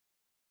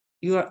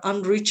 You are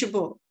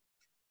unreachable.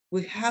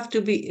 We have to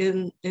be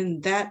in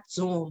that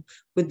zone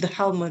with the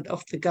helmet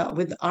of the God,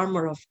 with the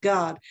armor of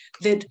God,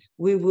 that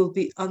we will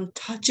be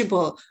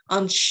untouchable,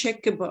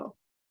 unshakable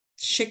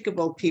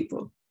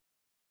people.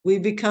 We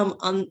become,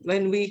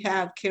 when we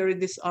have carried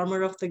this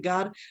armor of the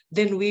God,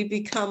 then we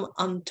become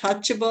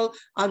untouchable,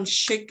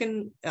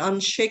 unshaken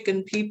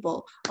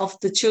people of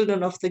the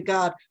children of the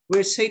God,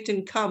 where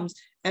Satan comes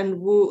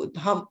and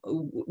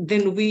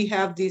then we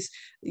have these,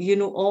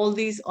 all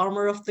these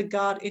armor of the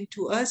God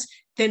into us,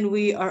 then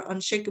we are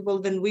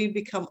unshakable, then we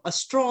become a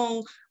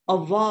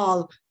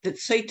wall that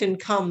Satan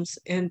comes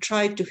and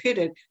try to hit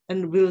it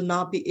and will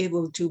not be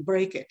able to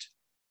break it.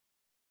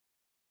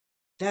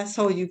 That's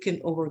how you can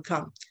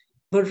overcome.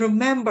 But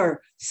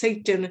remember,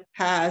 Satan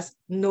has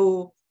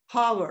no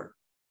power.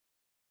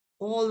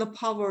 All the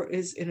power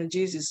is in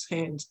Jesus'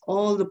 hands.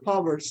 All the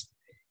powers.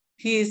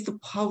 He is the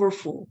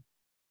powerful.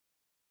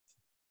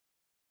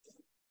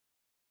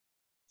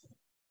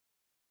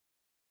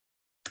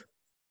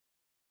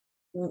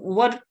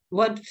 What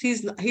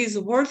he's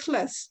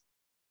worthless.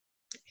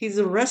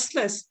 He's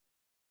restless.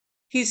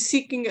 He's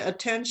seeking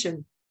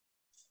attention.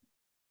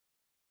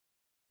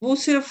 वो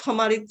सिर्फ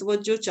हमारी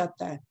तवज्जो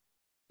चाहता है.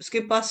 उसके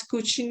पास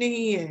कुछ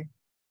नहीं है.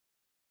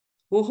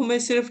 वो हमें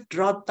सिर्फ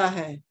डराता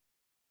है.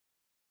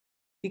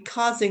 He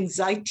caused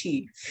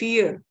anxiety,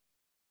 fear,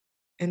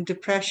 and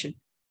depression.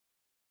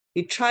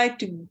 He tried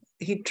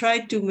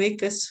to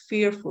make us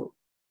fearful.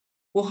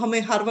 वो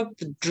हमें हर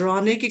वक्त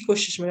डराने की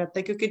कोशिश में रहता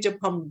है, क्योंकि जब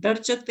हम डर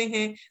जाते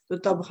हैं तो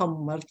तब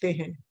हम मरते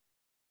हैं.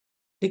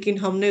 लेकिन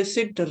हमने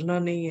उससे डरना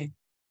नहीं है.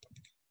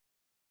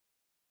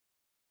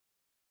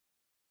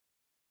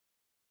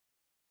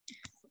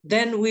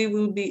 Then we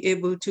will be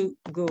able to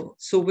go.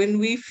 So when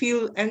we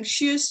feel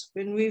anxious,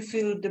 when we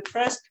feel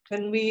depressed,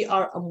 when we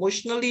are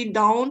emotionally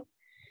down,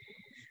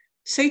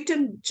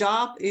 Satan's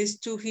job is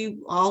he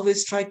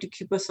always try to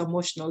keep us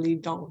emotionally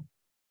down.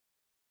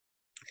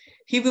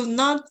 He will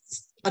not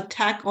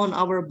attack on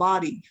our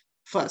body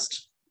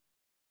first.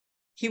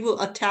 He will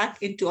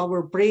attack into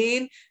our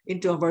brain,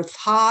 into our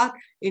thought,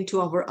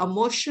 into our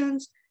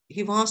emotions.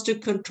 He wants to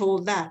control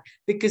that,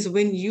 because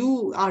when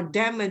you are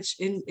damaged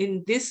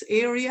in this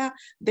area,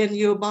 then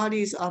your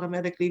body is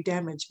automatically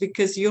damaged,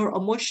 because your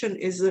emotion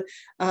is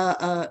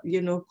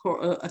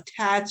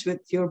attached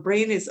with your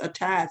brain, is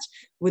attached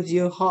with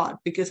your heart,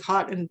 because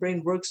heart and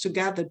brain works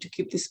together to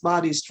keep this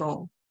body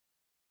strong.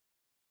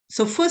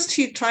 So first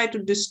he tried to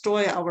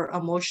destroy our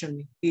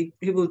emotion. He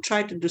will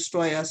try to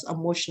destroy us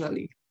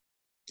emotionally,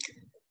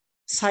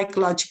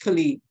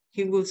 psychologically.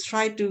 He will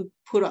try to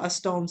put us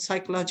down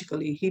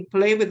psychologically. He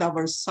play with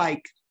our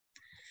psyche.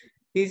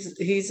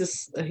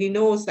 He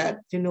knows that,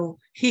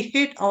 he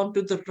hit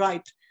onto the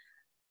right.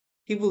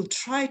 He will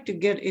try to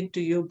get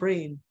into your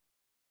brain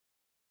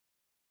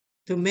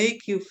to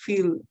make you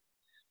feel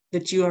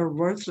that you are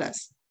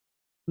worthless,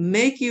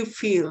 make you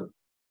feel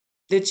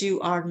that you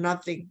are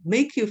nothing,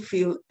 make you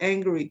feel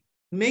angry,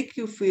 make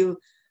you feel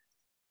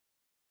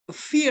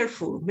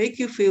fearful, make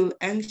you feel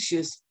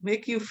anxious,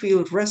 make you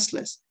feel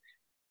restless.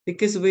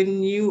 Because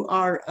when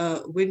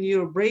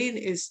your brain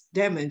is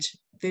damaged,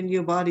 then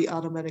your body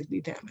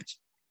automatically damaged.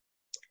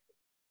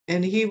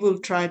 And he will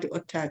try to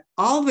attack,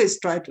 always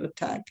try to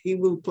attack. He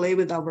will play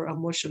with our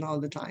emotion all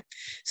the time.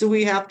 So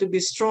we have to be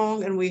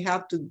strong, and we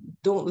have to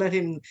don't let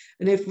him.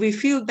 And if we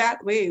feel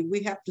that way,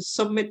 we have to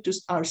submit to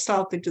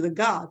ourselves into the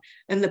God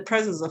and the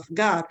presence of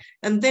God.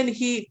 And then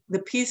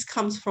the peace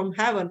comes from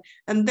heaven,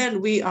 and then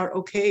we are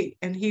okay,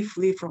 and he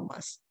flee from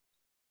us.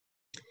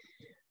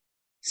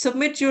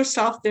 Submit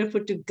yourself,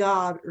 therefore, to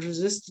God,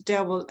 resist the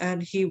devil,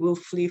 and he will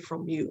flee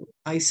from you.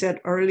 I said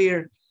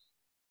earlier,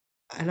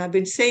 and I've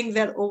been saying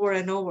that over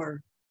and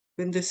over,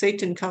 when the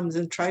Satan comes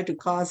and try to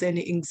cause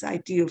any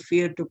anxiety or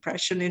fear,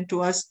 depression into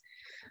us,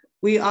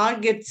 we all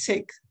get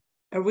sick.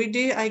 Every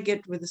day I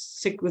get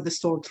sick with a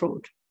sore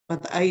throat,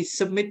 but I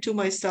submit to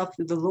myself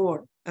to the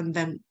Lord, and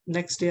then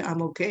next day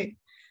I'm okay.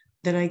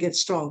 Then I get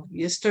strong.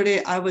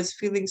 Yesterday I was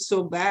feeling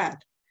so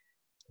bad.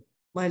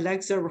 My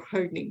legs are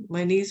hurting,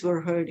 my knees were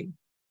hurting.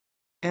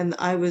 And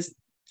I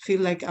feel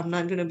like I'm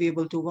not going to be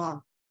able to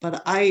walk.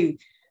 But I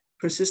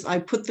persist. I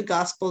put the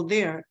gospel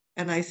there,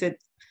 and I said,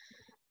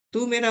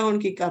 "Tu mera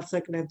hun ki kar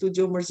sakna, tu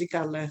jo marzi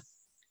kar le.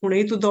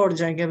 Hune tu daud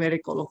jayenge mere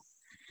kolo."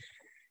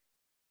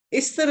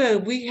 Is tarah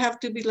we have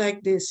to be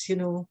like this,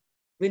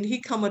 when he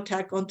come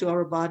attack onto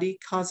our body,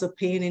 cause a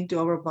pain into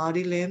our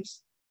body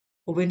limbs,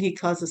 or when he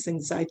causes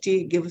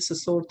anxiety, give us a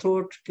sore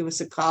throat, give us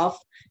a cough,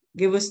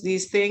 give us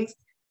these things,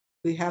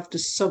 we have to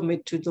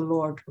submit to the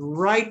Lord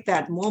right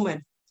that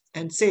moment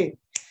and say,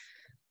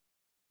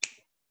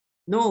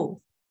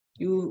 no,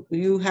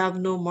 you have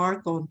no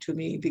mark onto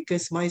me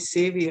because my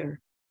Savior.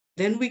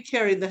 Then we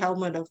carry the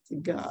helmet of the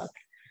God.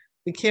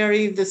 We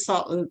carry the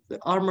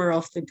armor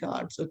of the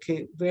gods.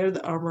 Okay, wear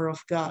the armor of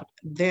God.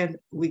 Then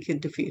we can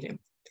defeat him.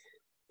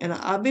 And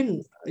I've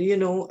been,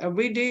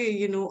 every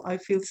day, I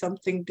feel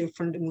something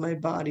different in my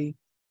body.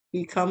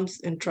 He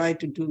comes and try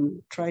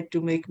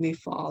to make me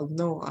fall.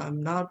 No,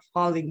 I'm not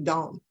falling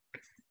down.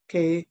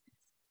 Okay,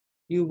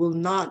 you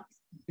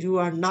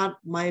are not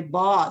my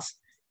boss.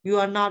 You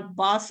are not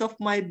boss of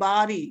my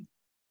body.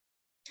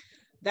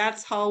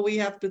 That's how we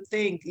have to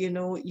think,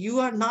 you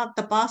are not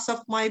the boss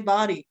of my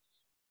body.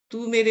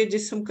 तू मेरे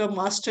जिस्म का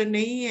master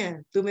नहीं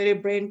है, तू मेरे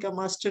brain का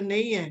master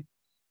नहीं है.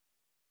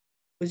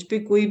 मुझ पे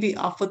कोई भी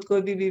आफत,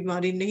 कोई भी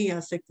बीमारी नहीं आ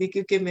सकती,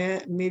 क्योंकि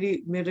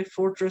मेरे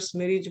फोर्ट्रेस,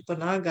 मेरी जो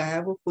पनाहगाह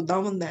है वो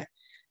खुदावंद है.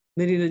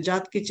 मेरी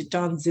निजात की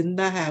चट्टान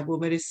जिंदा है, वो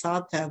मेरे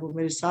साथ है, वो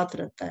मेरे साथ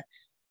रहता है,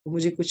 वो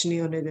मुझे कुछ नहीं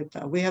होने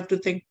देता. We have to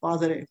think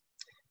positive.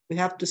 We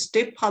have to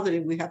stay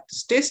positive. We have to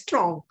stay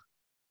strong.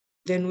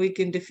 Then we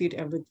can defeat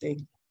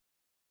everything.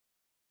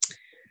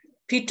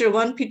 Peter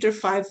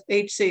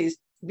 5:8 says,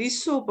 be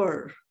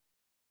sober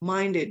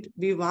minded,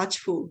 be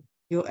watchful.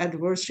 Your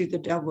adversary, the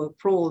devil,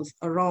 prowls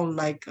around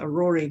like a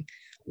roaring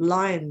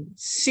lion,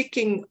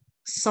 seeking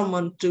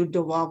someone to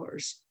devour.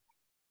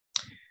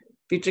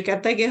 Peter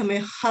कहता है कि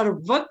हमें हर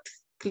वक्त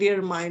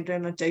clear mind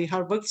रहना चाहिए,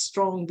 हर वक्त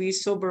strong, B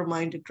sober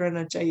minded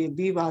रहना चाहिए,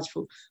 बी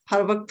वाचफुल.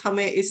 हर वक्त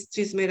हमें इस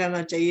चीज में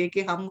रहना चाहिए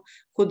कि हम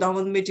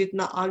खुदावंद में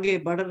जितना आगे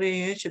बढ़ रहे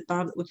हैं,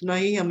 शैतान उतना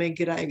ही हमें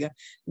गिराएगा.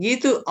 ये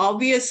तो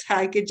ऑब्वियस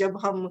है कि जब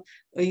हम,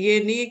 ये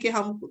नहीं है कि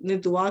हमने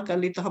दुआ कर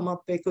ली तो हम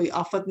पे कोई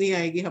आफत नहीं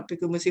आएगी, हम पे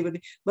कोई मुसीबत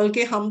नहीं,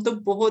 बल्कि हम तो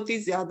बहुत ही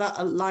ज्यादा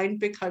लाइन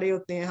पे खड़े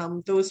होते हैं.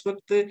 हम तो उस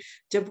वक्त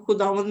जब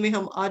खुदावंद में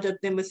हम आ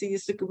जाते हैं, मसीह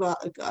यीशु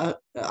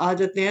आ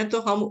जाते हैं,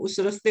 तो हम उस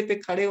रास्ते पे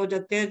खड़े हो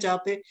जाते हैं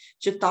जहाँ पे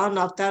शैतान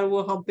आता है,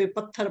 वो हम पे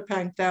पत्थर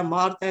फेंकता है,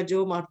 मारता है,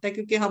 जो मारता है,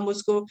 क्योंकि हम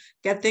उसको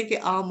कहते हैं कि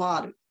आ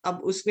मार.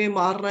 अब उसने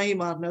मारना ही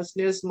मारना है,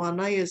 उसने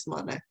आजमाना ही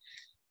आजमाना है.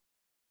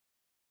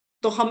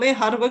 तो हमें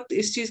हर वक्त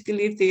इस चीज के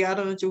लिए तैयार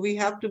रहना चाहिए. We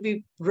have to be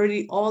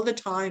ready all the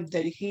time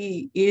that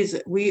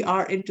we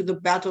are into the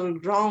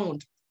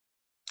battleground.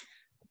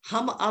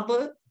 हम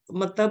अब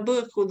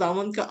मतलब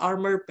खुदावन का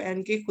आर्मर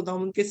पहन के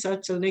खुदावन के साथ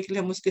चलने के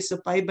लिए हम उसके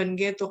सिपाही बन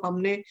गए. तो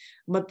हमने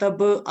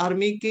मतलब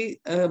आर्मी की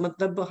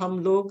मतलब हम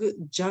लोग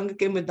जंग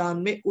के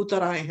मैदान में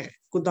उतर आए हैं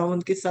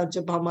खुदावन के साथ.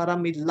 जब हमारा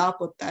मिलाप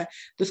होता है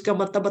तो उसका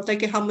मतलब होता है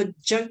कि हम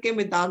जंग के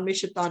मैदान में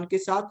शैतान के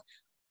साथ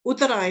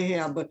उतर आए हैं.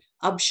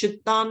 अब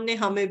शैतान ने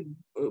हमें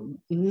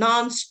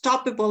नॉन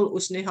स्टॉपेबल,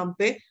 उसने हम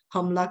पे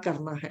हमला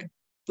करना है,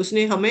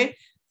 उसने हमें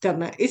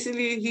करना है.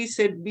 इसलिए he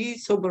said B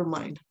sober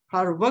mind,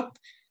 हर वक्त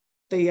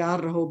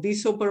तैयार रहो. B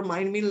sober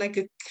mind mean like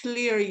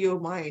clear your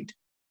mind.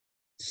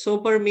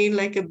 Sober mean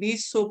like B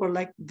sober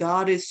like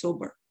God is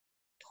sober.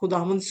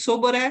 खुदावंद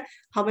सोबर है,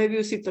 हमें भी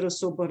उसी तरह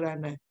सोबर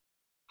रहना है.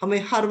 हमें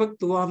हर वक्त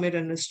दुआ में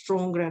रहना है,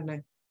 स्ट्रॉन्ग रहना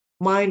है,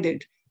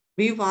 माइंडेड,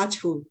 बी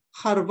वाचफुल.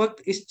 हर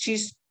वक्त इस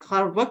चीज,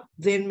 हर वक्त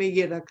ध्यान में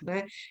ये रखना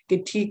है कि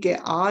ठीक है,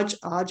 आज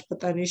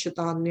पता नहीं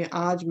शैतान ने,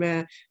 आज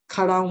मैं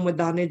खड़ा हूं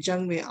मैदान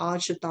जंग में, आज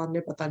शैतान ने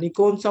पता नहीं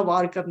कौन सा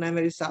वार करना है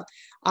मेरे साथ.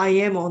 I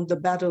am on the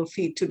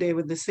battlefield today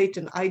with the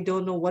Satan. I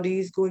don't know what he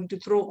is going to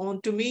throw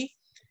onto me.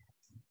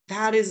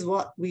 That is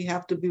what we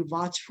have to be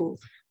watchful.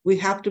 We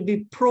have to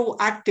be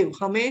proactive.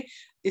 हमें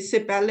इससे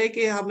पहले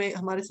कि हमें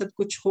हमारे साथ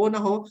कुछ हो ना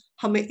हो,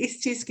 हमें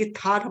इस चीज की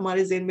थाट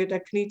हमारे ज़हन में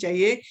रखनी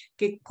चाहिए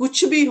कि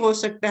कुछ भी हो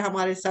सकता है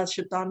हमारे साथ,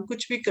 शैतान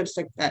कुछ भी कर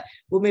सकता है.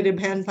 वो मेरे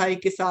बहन भाई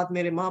के साथ,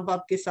 मेरे माँ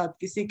बाप के साथ,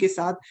 किसी के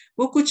साथ,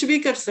 वो कुछ भी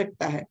कर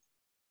सकता है.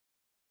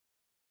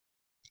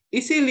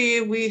 इसीलिए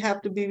we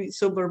have to be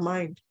sober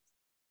mind.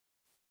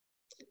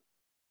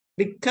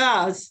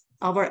 Because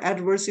our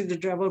adversary, the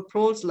devil,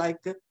 prowls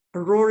like a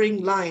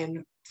roaring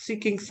lion,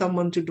 seeking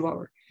someone to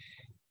devour.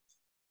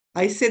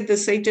 I said the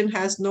Satan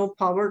has no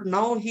power.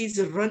 Now he's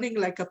running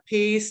like a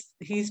pace.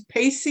 He's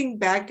pacing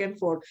back and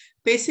forth.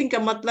 Pacing का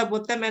मतलब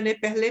होता है, मैंने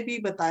पहले भी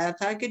बताया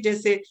था कि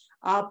जैसे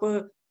आप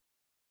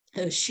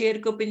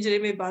शेर को पिंजरे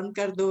में बंद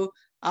कर दो,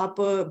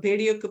 आप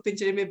भेड़ियों को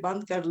पिंजरे में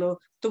बंद कर लो,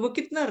 तो वो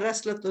कितना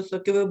रेस्टलेस,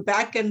 कि वो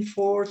बैक एंड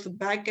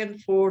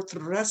फोर्थ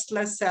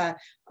रेस्टलेस है,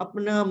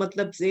 अपना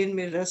मतलब ज़हन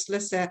में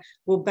रेस्टलेस है,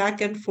 वो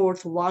बैक एंड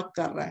फोर्थ वॉक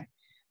कर रहा है.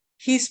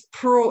 he's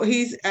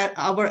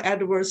our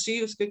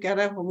adversary, उसके कह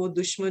रहा है वो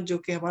दुश्मन जो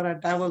कि हमारा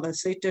डेविल है,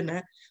 सैटन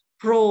है,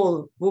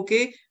 प्रोल, वो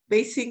के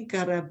पेसिंग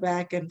कर रहा है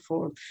बैक एंड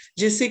फोर्थ,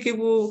 जैसे कि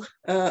वो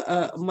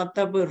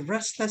मतलब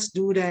रेस्टलेस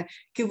डूड है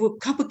कि वो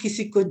कब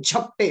किसी को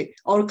झपटे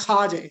और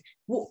खा जाए.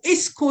 वो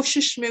इस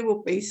कोशिश में वो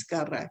पेस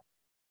कर रहा है.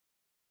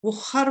 वो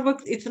हर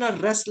वक्त इतना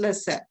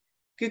रेस्टलेस है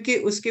क्योंकि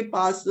उसके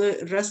पास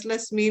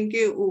रेस्टलेस मीन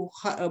के वो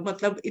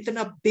मतलब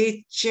इतना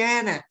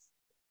बेचैन है.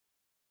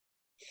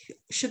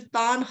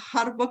 शैतान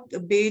हर वक्त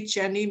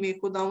बेचैनी में,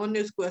 खुदावन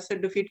ने उसको ऐसे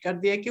डिफीट कर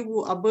दिया कि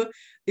वो अब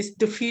इस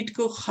डिफीट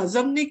को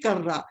हजम नहीं कर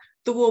रहा,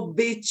 तो वो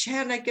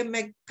बेचैन है कि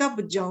मैं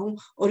कब जाऊं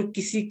और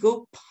किसी को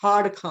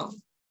फाड़ खाऊं।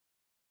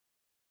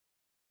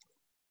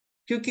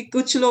 क्योंकि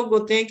कुछ लोग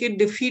होते हैं कि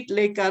डिफीट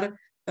लेकर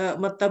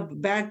मतलब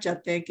बैठ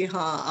जाते हैं कि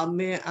हाँ अब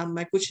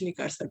मैं कुछ नहीं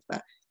कर सकता।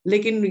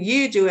 लेकिन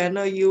ये जो है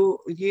ना,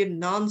 ये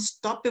नॉन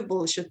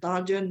स्टॉपेबल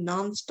शैतान जो है,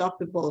 नॉन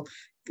स्टॉपेबल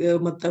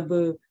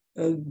मतलब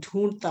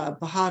ढूंढता,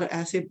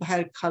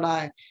 बाहर खड़ा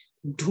है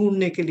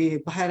ढूंढने के लिए,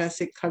 बाहर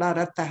ऐसे खड़ा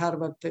रहता है हर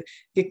वक्त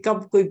कि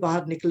कब कोई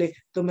बाहर निकले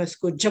तो मैं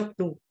उसको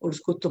झपटूं और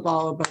उसको तबाह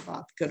और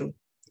बर्बाद करूं।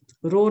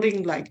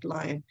 रोरिंग लाइक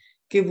लायन,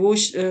 कि वो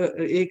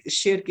एक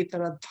शेर की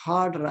तरह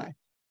धाड़ रहा है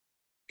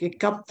कि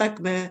कब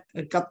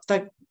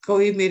तक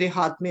कोई मेरे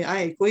हाथ में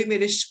आए, कोई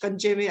मेरे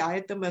शिकंजे में आए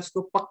तो मैं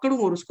उसको पकड़ूं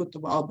और उसको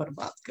तबाह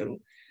बर्बाद करूं।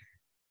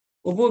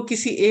 और वो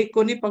किसी एक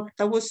को नहीं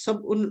पकड़ता, वो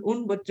सब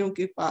उन बच्चों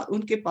के पास,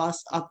 उनके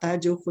पास आता है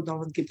जो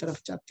खुदावंद की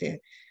तरफ जाते हैं।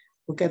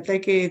 वो कहता है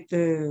कि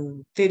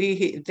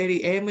तेरी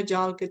ए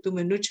मजाल के तू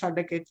मैनू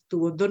छड़ के तू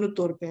उधर नु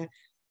तुर पे,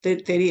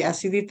 तेरी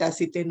ऐसी दी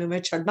तैसी तेन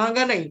मैं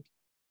छड़ांगा नहीं।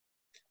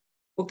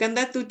 वो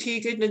कहता तू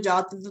ठीक है,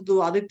 निजात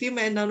दुआ दी,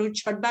 मैं इन्हों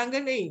छड़ांगा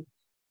नहीं,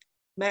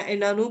 मैं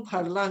इन्हों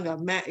फड़ लांगा,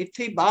 मैं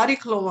इथे बाहर ही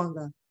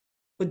खलोवांगा,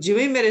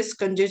 जिवें मेरे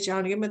स्कंजे च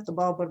आणगे मैं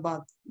तबाह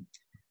बर्बाद।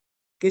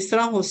 किस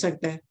तरह हो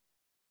सकता है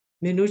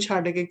मैनू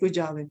छड़ के कोई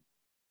जावे?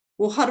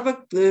 वो हर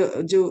वक्त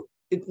जो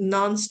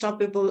नॉन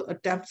स्टॉपेबल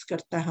अटेम्प्ट्स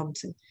करता है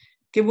हमसे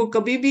कि वो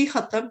कभी भी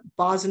खत्म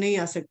बाज नहीं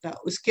आ सकता।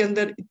 उसके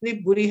अंदर इतनी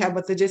बुरी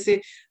हैबत है,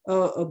 जैसे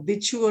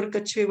बिच्छू और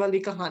कछुए वाली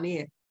कहानी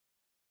है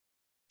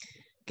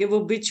कि वो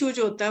बिच्छू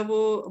जो होता है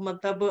वो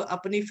मतलब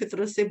अपनी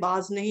फितरत से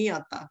बाज नहीं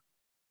आता,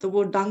 तो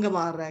वो डंग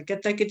मार रहा है,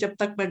 कहता है कि जब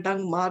तक मैं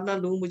डंग मार ना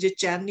लूं मुझे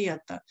चैन नहीं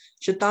आता।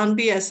 शैतान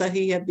भी ऐसा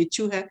ही है,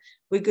 बिच्छू है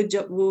वो,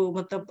 जब वो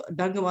मतलब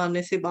डंग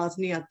मारने से बाज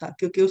नहीं आता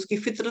क्योंकि उसकी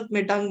फितरत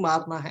में डंग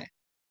मारना है,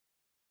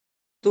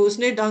 तो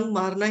उसने डंग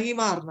मारना ही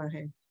मारना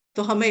है।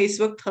 तो हमें इस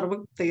वक्त हर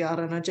वक्त तैयार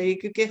रहना चाहिए,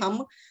 क्योंकि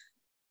हम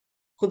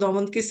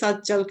खुदावंद के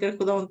साथ चलकर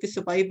खुदावंद की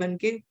सिपाही बन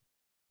के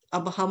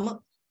अब हम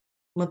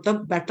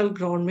मतलब बैटल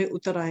ग्राउंड में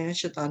उतर आए हैं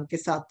शैतान के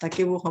साथ,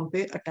 ताकि वो हम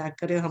पे अटैक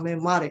करे, हमें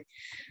मारे।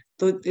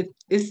 तो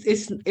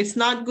it's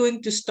not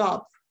going to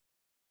stop.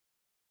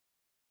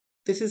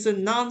 This is a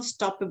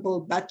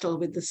non-stoppable battle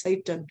with the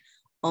Satan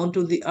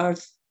onto the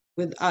earth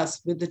with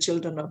us, with the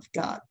children of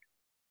God.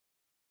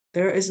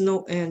 There is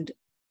no end.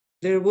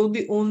 There will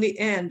be only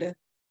end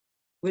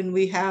when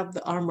we have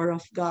the armor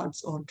of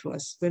God's onto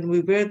us, when we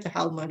wear the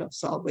helmet of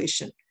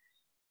salvation,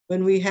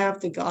 when we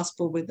have the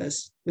gospel with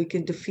us, we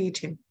can defeat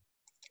him.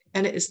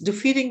 And it's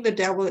defeating the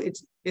devil.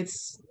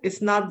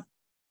 It's not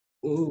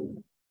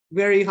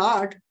very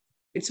hard.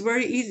 It's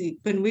very easy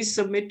when we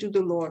submit to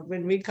the Lord,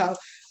 when we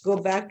go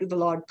back to the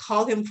Lord,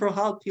 call him for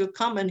help, he'll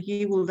come and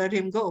he will let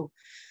him go.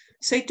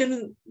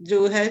 Satan,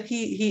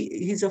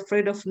 he's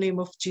afraid of the name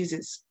of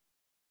Jesus.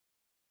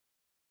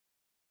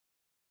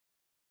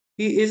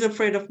 He is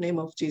afraid of the name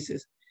of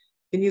Jesus.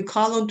 When you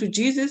call on to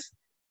Jesus,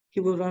 he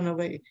will run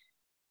away.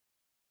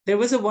 There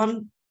was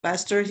one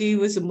pastor, he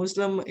was a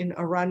Muslim in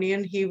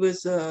Iranian. He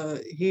was on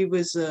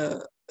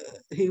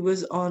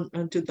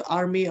to the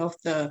army of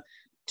the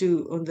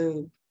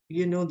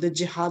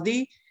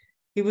jihadi.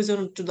 He was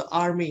on to the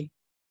army.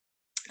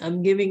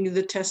 I'm giving you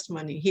the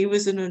testimony. He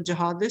was a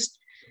jihadist,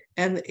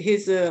 and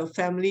his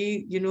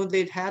family,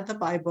 they'd had the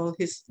Bible.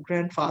 His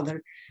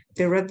grandfather,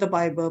 they read the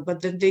Bible,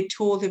 but then they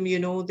told him,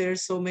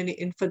 there's so many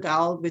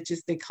infidel, which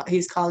is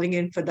he's calling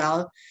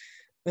infidel.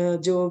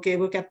 जो कि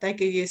वो कहता है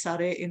कि ये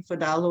सारे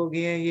इनफिडाल हो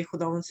गए हैं, ये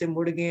खुदावन से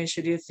मुड़ गए हैं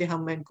शरीयत से,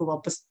 हम इनको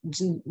वापस,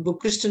 वो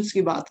क्रिश्चियंस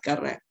की बात कर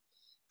रहे हैं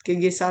कि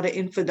ये सारे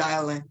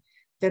इनफिडाल हैं,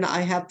 then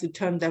I have to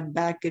turn them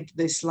back into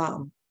the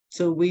Islam.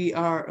 So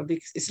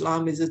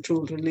Islam is a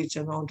true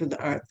religion onto the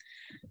earth.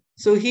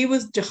 So he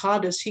was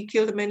jihadist. He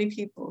killed many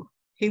people.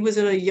 He was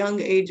in a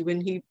young age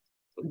when he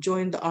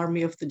joined the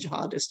army of the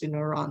jihadists in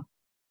Iran.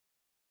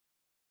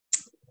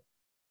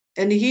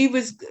 And he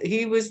was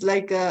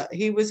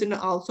in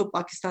also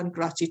Pakistan,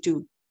 Karachi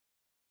too.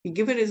 He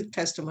given his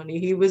testimony.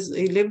 He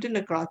lived in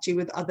a Karachi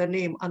with other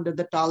name under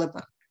the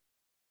Taliban.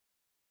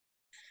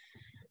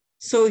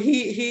 So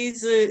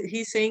he's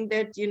saying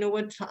that,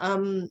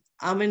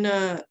 I'm in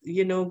a,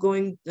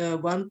 going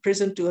one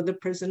prison to other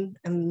prison,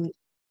 and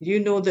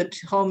that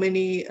how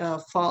many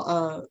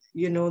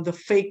the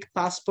fake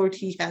passport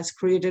he has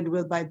created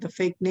by the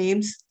fake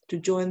names to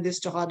join this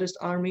jihadist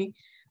army,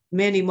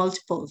 many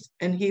multiples,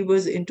 and he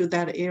was into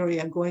that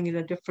area, going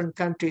into different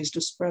countries to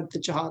spread the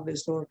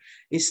jihadist or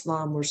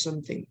Islam or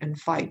something and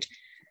fight.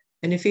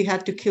 And if he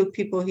had to kill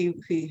people, he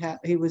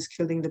was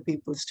killing the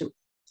peoples too.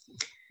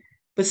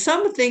 But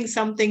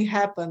something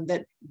happened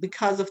that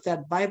because of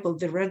that Bible,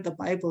 they read the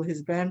Bible,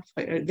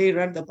 they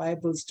read the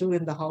Bibles too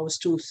in the house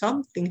too.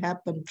 Something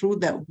happened through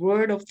that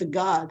word of the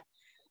God.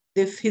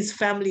 If his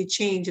family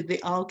changed, they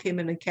all came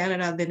into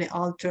Canada, then they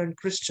all turned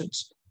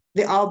Christians.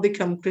 They all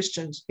become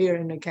Christians here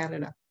in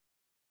Canada.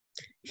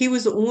 He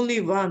was the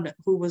only one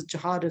who was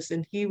jihadist,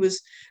 and he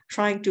was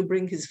trying to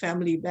bring his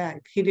family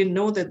back. He didn't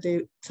know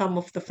that some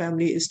of the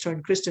family is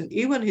turned Christian.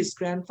 Even his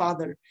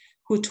grandfather,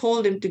 who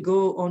told him to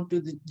go on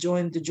to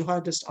join the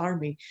jihadist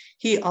army,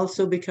 he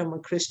also became a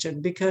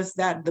Christian, because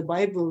that the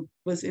Bible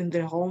was in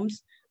their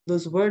homes,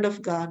 those word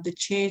of God, they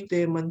changed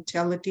their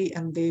mentality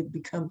and they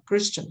become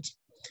Christians.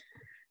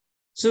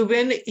 So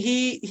when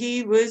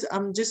he was,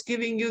 I'm just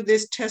giving you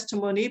this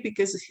testimony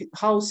because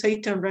how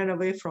Satan ran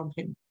away from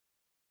him.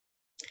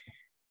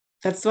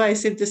 That's why I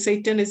said the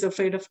Satan is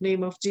afraid of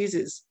name of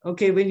Jesus.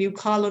 Okay, when you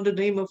call on the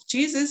name of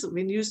Jesus,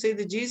 when you say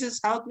the Jesus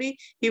help me,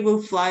 he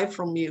will fly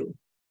from you.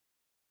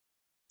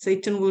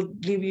 Satan will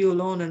leave you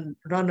alone and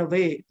run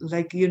away.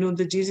 Like,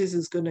 the Jesus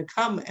is going to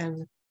come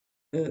and,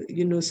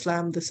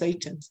 slam the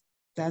Satan.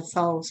 That's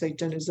how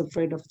Satan is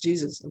afraid of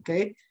Jesus,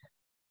 okay?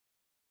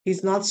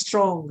 He's not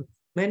strong.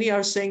 Many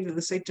are saying that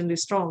the Satan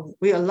is strong.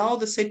 We allow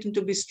the Satan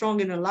to be strong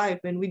in our life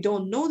when we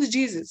don't know the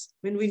Jesus.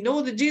 When we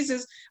know the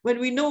Jesus, when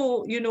we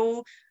know,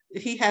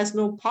 he has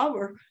no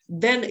power,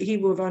 then he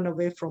will run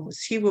away from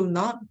us. He will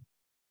not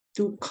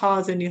to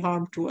cause any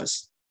harm to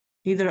us,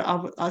 neither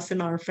us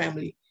and our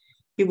family.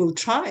 He will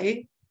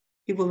try,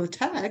 he will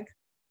attack.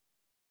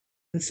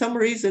 In some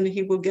reason,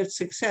 he will get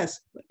success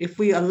if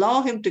we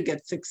allow him to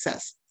get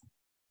success.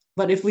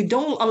 But if we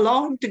don't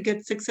allow him to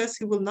get success,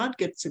 he will not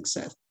get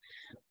success.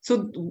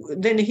 So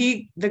then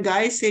the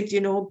guy said,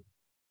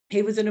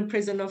 he was in a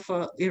prison of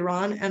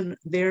Iran, and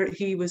there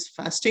he was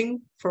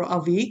fasting for a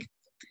week.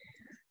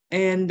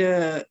 And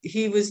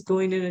he was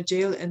going in a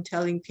jail and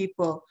telling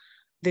people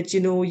that,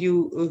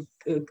 you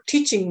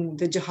teaching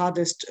the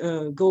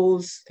jihadist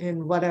goals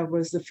and whatever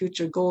is the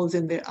future goals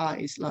in their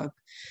eyes. Like,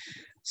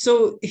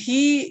 so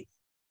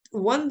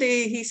one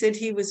day he said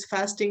he was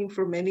fasting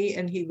for many,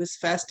 and he was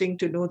fasting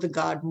to know the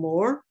God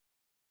more.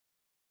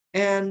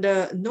 And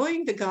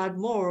knowing the God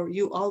more,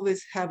 you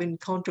always have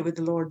encounter with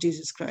the Lord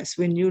Jesus Christ.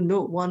 When you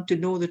want to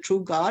know the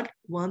true God,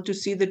 want to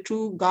see the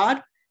true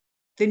God,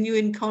 then you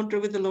encounter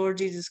with the Lord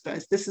Jesus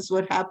Christ. This is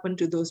what happened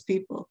to those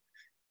people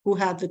who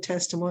had the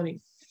testimony.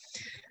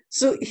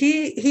 So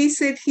he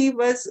said he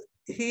was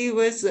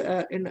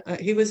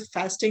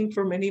fasting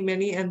for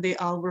many, and they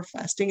all were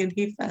fasting, and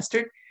he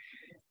fasted,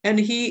 and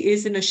he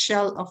is in a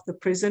shell of the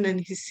prison,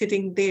 and he's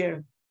sitting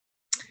there.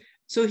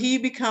 So he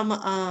become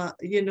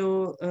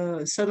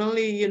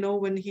suddenly,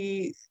 when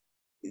he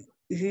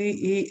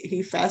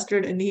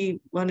fasted and he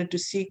wanted to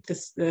seek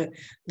the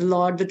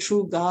Lord, the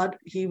true God.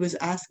 He was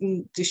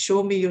asking to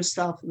show me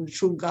yourself, the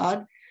true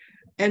God.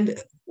 And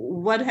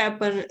what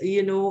happened,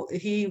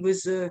 he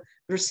was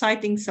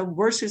reciting some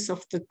verses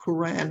of the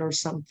Quran or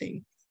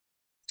something,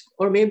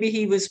 or maybe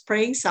he was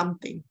praying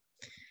something.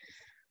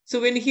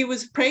 So when he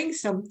was praying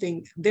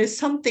something, there's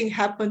something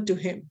happened to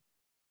him.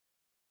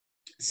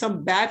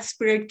 Some bad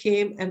spirit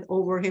came and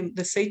over him,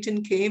 the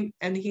Satan came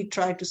and he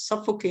tried to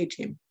suffocate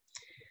him.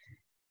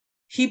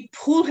 He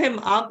pulled him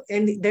up,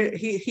 and there,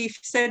 he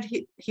said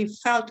he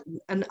felt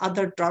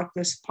another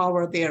darkness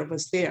power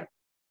was there.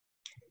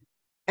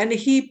 And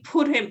he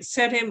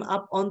set him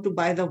up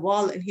by the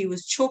wall, and he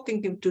was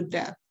choking him to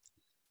death.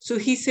 So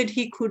he said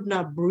he could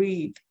not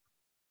breathe.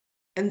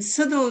 And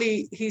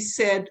suddenly he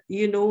said,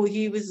 he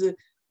was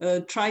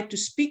tried to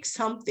speak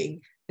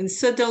something. And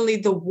suddenly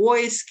the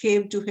voice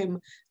came to him,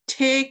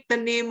 take the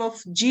name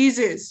of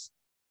Jesus.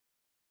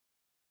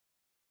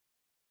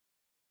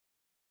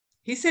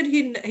 He said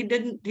he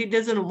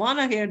doesn't want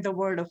to hear the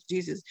word of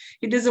Jesus.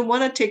 He doesn't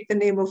want to take the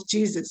name of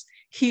Jesus.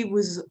 He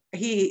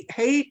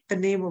hate the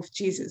name of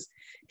Jesus.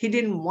 He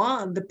didn't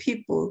want the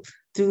people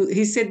to.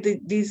 He said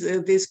that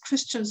these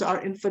Christians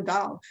are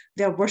infidel.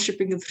 They are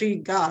worshiping three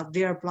gods.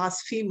 They are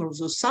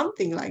blasphemers or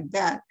something like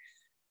that.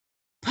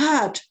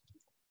 But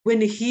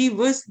when he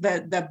was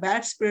the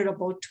bad spirit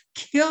about to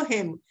kill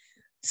him,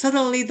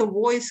 suddenly the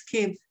voice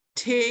came,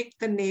 take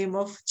the name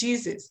of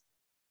Jesus.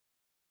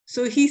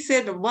 So he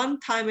said,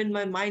 one time in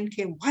my mind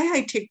came, why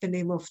I take the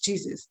name of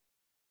Jesus?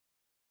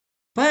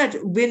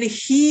 But when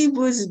he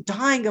was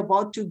dying,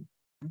 about to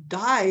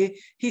die,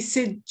 he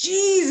said,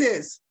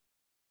 Jesus.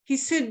 He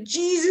said,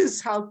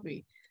 Jesus, help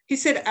me. He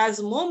said, as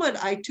the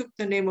moment I took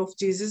the name of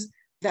Jesus,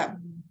 that,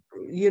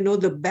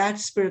 the bad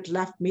spirit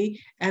left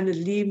me and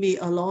leave me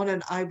alone,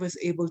 and I was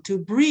able to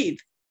breathe.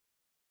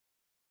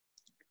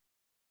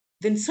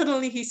 Then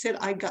suddenly he said,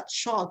 I got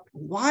shocked.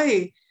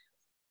 Why?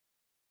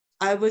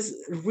 I was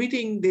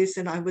reading this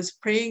and I was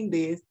praying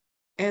this,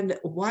 and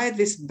why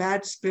this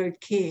bad spirit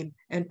came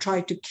and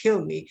tried to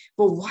kill me,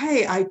 but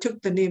why I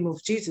took the name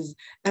of Jesus,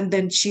 and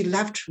then she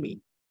left me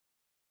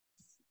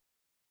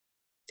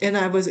and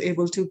I was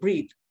able to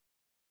breathe.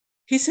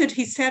 He said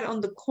he sat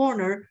on the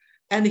corner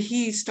and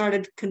he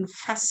started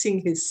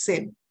confessing his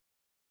sin,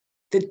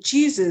 that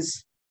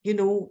Jesus,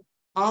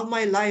 all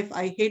my life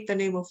I hate the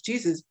name of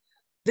Jesus.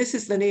 This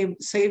is the name,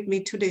 save me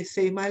today,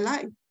 save my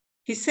life.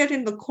 He sat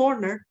in the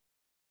corner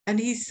and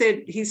he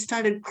said, he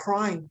started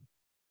crying.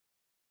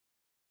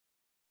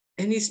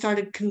 And he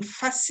started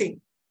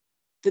confessing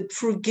that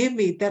forgive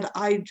me, that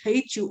I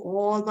hate you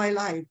all my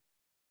life.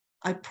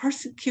 I'm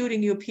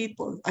persecuting your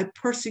people. I'm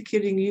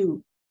persecuting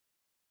you.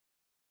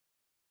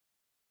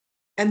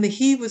 And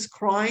he was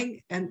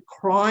crying and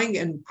crying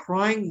and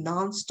crying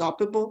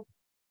non-stoppable.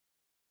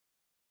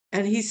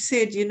 And he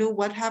said, you know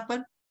what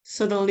happened?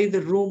 Suddenly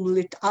the room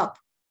lit up.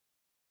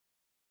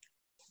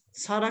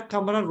 सारा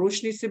कमरा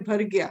रोशनी से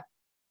भर गया.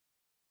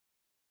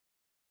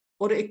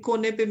 और एक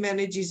कोने पे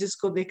मैंने जीसस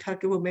को देखा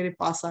कि वो मेरे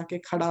पास आके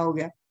खड़ा हो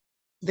गया.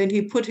 Then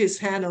he put his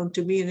hand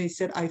onto me and he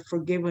said, I've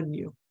forgiven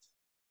you.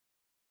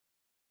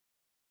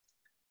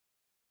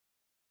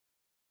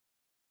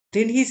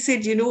 Then he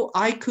said, you know,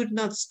 I could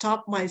not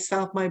stop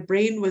myself. My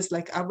brain was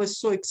like, I was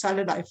so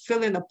excited. I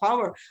fell in a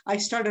power. I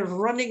started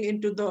running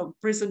into the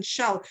prison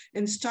cell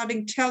and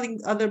starting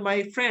telling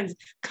my friends,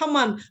 come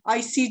on,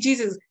 I see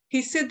Jesus.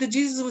 He said that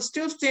Jesus was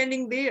still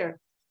standing there.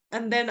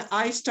 And then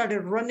I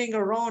started running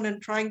around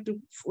and trying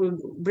to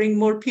bring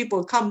more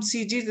people. Come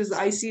see Jesus.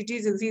 I see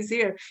Jesus. He's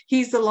here.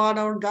 He's the Lord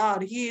our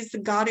God. He is the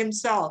God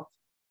himself.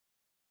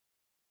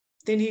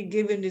 Then he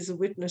given his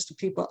witness to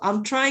people.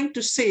 I'm trying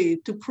to say,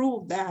 to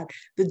prove that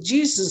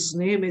Jesus'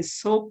 name is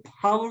so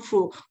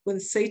powerful when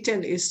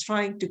Satan is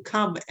trying to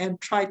come and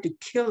try to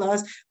kill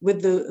us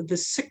with the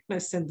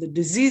sickness and the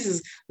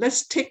diseases.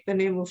 Let's take the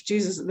name of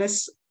Jesus.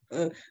 Let's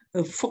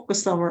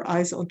focus our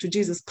eyes onto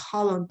Jesus,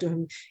 call unto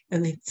him,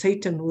 and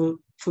Satan will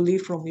flee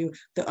from you.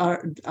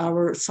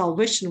 Our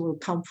salvation will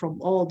come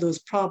from all those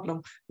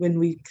problems when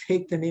we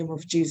take the name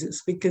of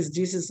Jesus, because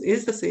Jesus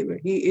is the Savior.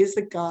 He is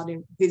the God.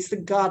 He's the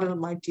God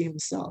Almighty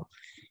himself.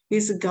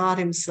 He's the God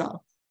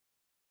himself.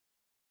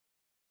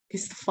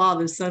 He's the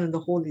Father, Son, and the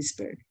Holy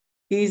Spirit.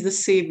 He is the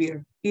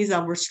Savior. He's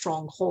our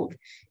stronghold.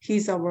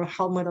 He's our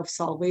helmet of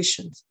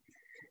salvation.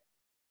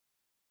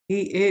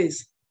 He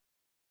is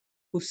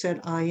who said,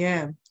 I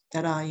am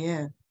that I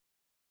am.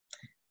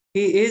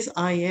 He is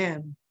I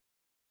am.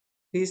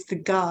 He's the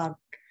God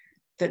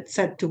that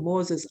said to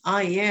Moses,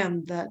 I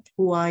am that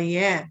who I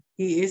am.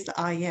 He is the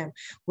I am.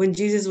 When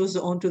Jesus was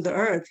onto the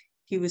earth,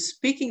 he was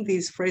speaking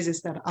these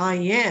phrases that I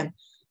am.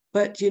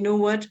 But you know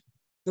what?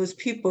 Those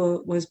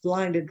people was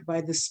blinded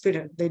by the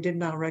Spirit. They did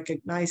not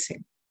recognize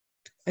him.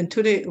 And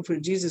today, if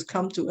Jesus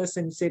come to us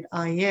and said,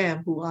 I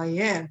am who I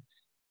am,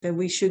 then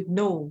we should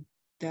know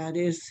that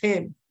is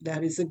him.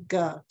 That is a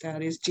God.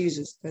 That is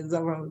Jesus. That is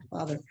our own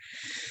Father.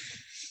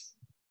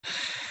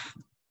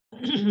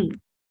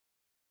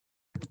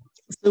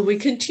 So we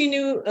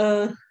continue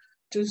the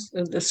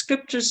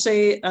scriptures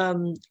say,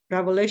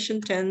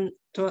 Revelation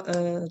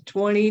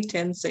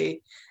 10:10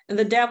 say, and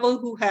the devil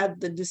who had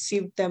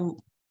deceived them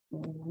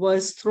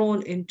was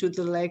thrown into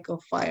the lake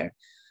of fire.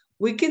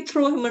 We can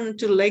throw him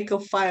into the lake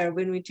of fire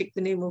when we take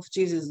the name of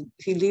Jesus.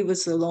 He leave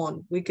us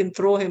alone. We can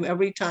throw him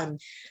every time.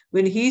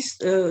 When he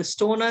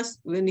stone us,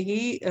 when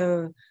he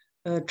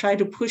try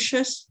to push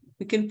us,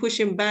 we can push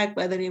him back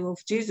by the name of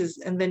Jesus,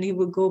 and then he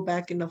will go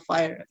back in the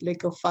fire,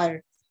 lake of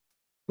fire,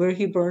 where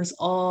he burns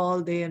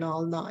all day and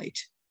all night.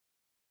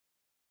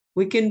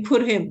 We can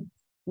put him.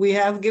 We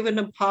have given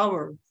him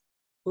power,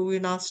 but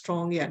we're not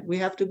strong yet. We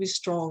have to be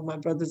strong, my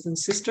brothers and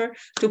sisters,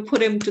 to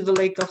put him to the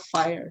lake of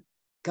fire.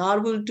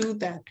 God will do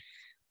that,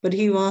 but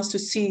he wants to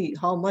see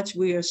how much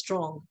we are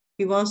strong.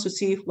 He wants to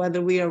see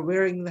whether we are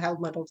wearing the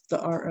helmet of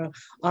the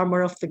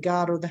armor of the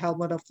God or the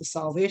helmet of the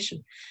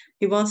salvation.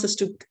 He wants us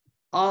to,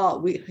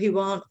 he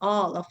wants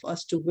all of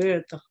us to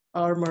wear the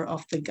armor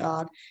of the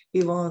God.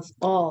 He wants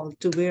all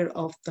to wear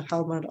of the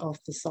helmet of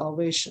the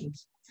salvation.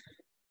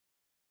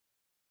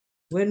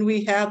 When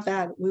we have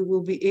that, we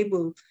will be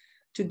able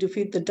to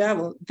defeat the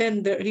devil.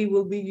 Then he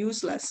will be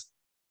useless.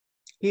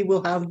 He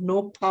will have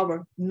no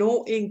power,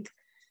 no ink,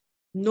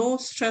 no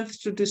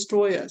strength to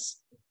destroy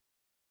us,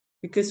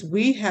 because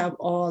we have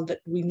all that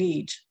we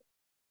need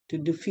to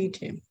defeat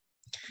him.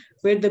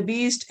 Where the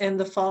beast and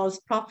the false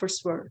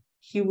prophets were,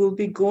 he will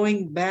be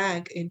going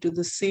back into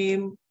the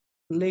same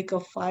lake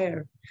of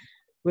fire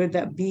where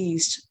that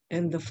beast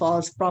and the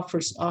false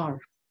prophets are.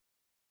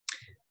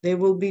 They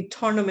will be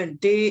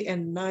tormented day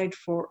and night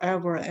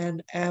forever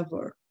and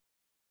ever.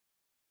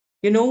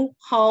 You know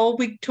how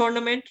we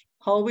torment,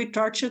 how we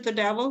torture the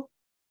devil?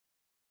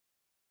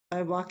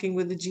 By walking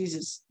with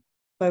Jesus,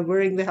 by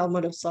wearing the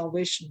helmet of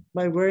salvation,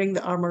 by wearing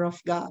the armor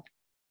of God.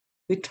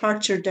 We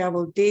torture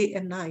devil day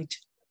and night.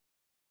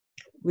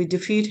 We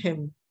defeat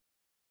him.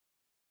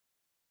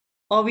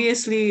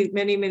 Obviously,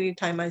 many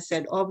times I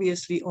said,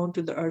 obviously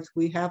onto the earth,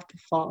 we have to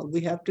fall.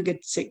 We have to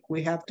get sick.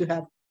 We have to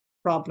have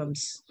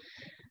problems.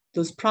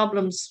 Those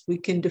problems we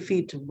can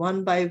defeat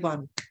one by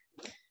one.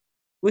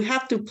 We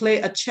have to play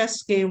a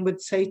chess game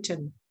with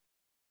Satan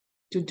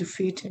to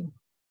defeat him.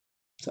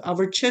 So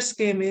our chess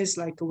game is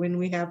like when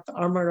we have the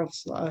armor of,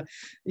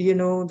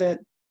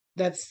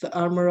 that's the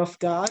armor of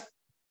God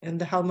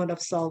and the helmet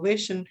of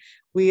salvation,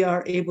 we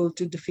are able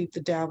to defeat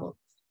the devil.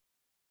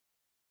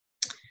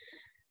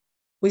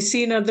 We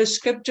see another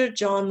scripture,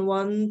 John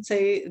 1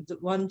 John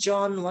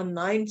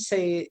 1:9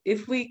 say,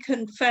 if we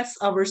confess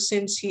our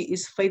sins, he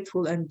is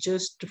faithful and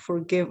just to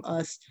forgive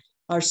us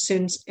our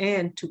sins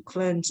and to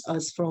cleanse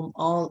us from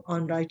all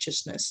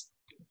unrighteousness.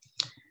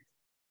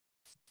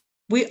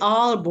 We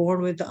all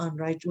born with the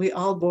unright. We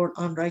all born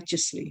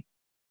unrighteously.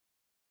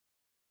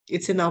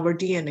 It's in our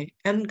DNA,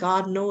 and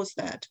God knows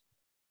that.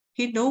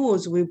 He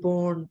knows we're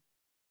born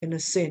in a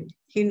sin.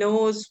 He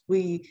knows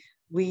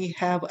we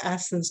have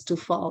essence to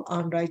fall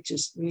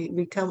unrighteous. We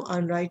become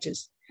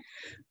unrighteous.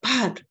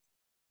 But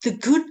the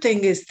good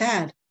thing is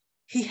that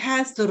he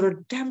has the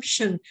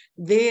redemption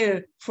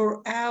there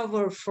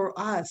forever for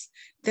us,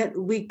 that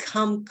we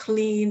come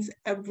clean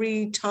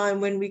every time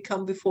when we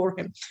come before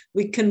him.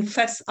 We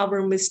confess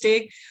our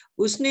mistake.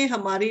 उसने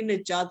हमारी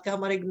निजात का,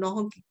 हमारे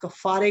गुनाहों की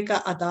कफारे का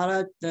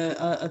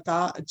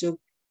अदा जो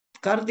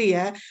कर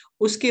दिया है,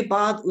 उसके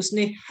बाद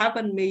उसने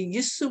हेवन में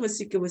यीशु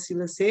मसीह के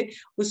वसीले से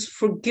उस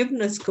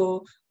फॉरगिवनेस को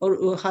और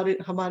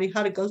हमारी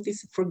हर गलती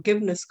से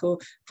फॉरगिवनेस को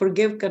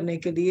फॉरगिव करने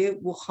के लिए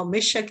वो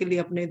हमेशा के लिए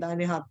अपने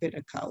दाहिने हाथ पे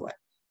रखा हुआ है,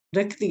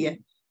 रख दिया है,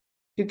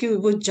 क्योंकि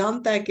वो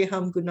जानता है कि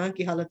हम गुनाह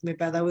की हालत में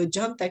पैदा हुए,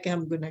 जानता है कि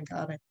हम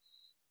गुनहगार हैं,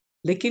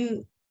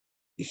 लेकिन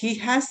he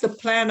has the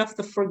plan of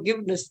the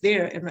forgiveness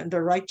there and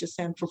the righteous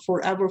hand for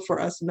forever for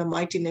us in the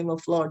mighty name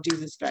of Lord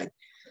Jesus Christ.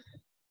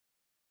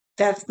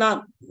 That's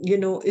not,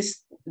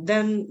 is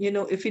then,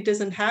 if he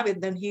doesn't have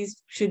it, then he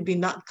should be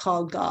not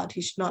called God.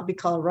 He should not be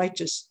called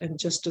righteous and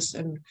justice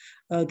and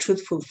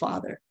truthful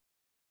Father,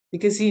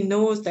 because he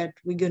knows that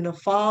we're going to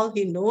fall.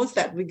 He knows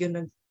that we're going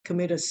to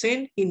commit a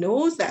sin. He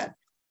knows that.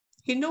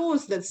 He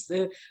knows that,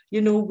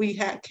 we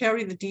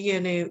carry the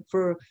DNA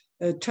for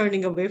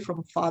turning away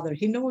from Father.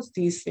 He knows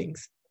these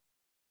things.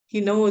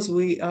 He knows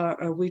we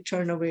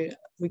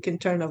can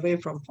turn away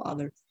from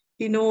Father.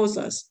 He knows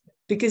us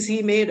because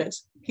he made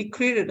us. He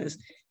created us.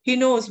 He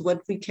knows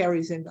what we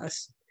carry in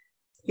us.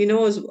 He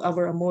knows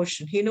our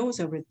emotion. He knows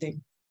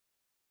everything.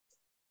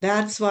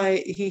 That's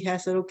why he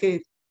has said,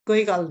 okay,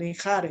 koi gal nahi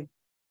khare.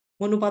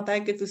 ਉਹਨੂੰ ਪਤਾ ਹੈ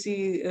ਕਿ ਤੁਸੀਂ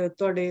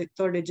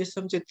ਤੁਹਾਡੇ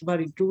ਜਿਸਮ 'ਚ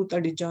ਤੁਹਾਡੀ ਰੂਹ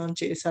ਤੁਹਾਡੀ ਜਾਨ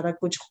 'ਚ ਸਾਰਾ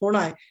ਕੁਝ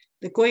ਹੋਣਾ ਹੈ,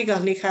 ਤੇ ਕੋਈ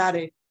ਗੱਲ ਨਹੀਂ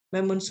ਖੈਰ,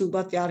 ਮੈਂ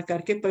ਮਨਸੂਬਾ ਤਿਆਰ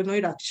ਕਰਕੇ ਪਹਿਲਾਂ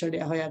ਹੀ ਰੱਖ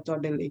ਛੱਡਿਆ ਹੋਇਆ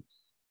ਤੁਹਾਡੇ ਲਈ।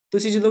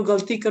 ਤੁਸੀਂ ਜਦੋਂ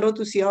ਗਲਤੀ ਕਰੋ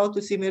ਤੁਸੀਂ ਆਓ,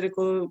 ਤੁਸੀਂ ਮੇਰੇ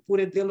ਕੋਲ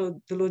ਪੂਰੇ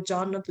ਦਿਲੋਂ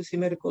ਜਾਨ ਨਾਲ ਤੁਸੀਂ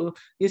ਮੇਰੇ ਕੋਲ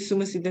ਯਿਸੂ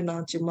ਮਸੀਹ ਦੇ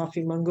ਨਾਮ 'ਚ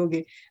ਮਾਫੀ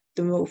ਮੰਗੋਗੇ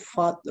ਤੇ ਮੈਂ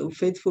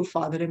ਫੇਥਫੁਲ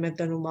ਫਾਦਰ ਹੈ, ਮੈਂ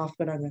ਤੁਹਾਨੂੰ ਮਾਫ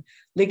ਕਰਾਂਗਾ।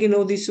 ਲੇਕਿਨ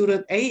ਉਹਦੀ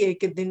ਸੂਰਤ ਇਹ ਹੈ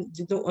ਕਿ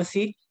ਜਦੋਂ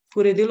ਅਸੀਂ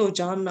ਪੂਰੇ ਦਿਲੋਂ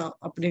ਜਾਨ ਨਾਲ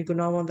ਆਪਣੇ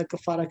ਗੁਨਾਹਾਂ ਦਾ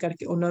ਕਫਾਰਾ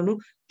ਕਰਕੇ ਉਹਨਾਂ ਨੂੰ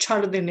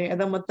ਛੱਡ ਦਿੰਦੇ।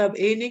 ਇਹਦਾ ਮਤਲਬ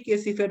ਇਹ ਨਹੀਂ ਕਿ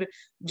ਅਸੀਂ ਫਿਰ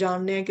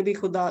ਜਾਣਦੇ ਹਾਂ ਕਿ ਵੀ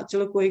ਖੁਦਾ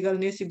ਚਲੋ ਕੋਈ ਗੱਲ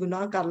ਨਹੀਂ, ਅਸੀਂ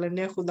ਗੁਨਾਹ ਕਰ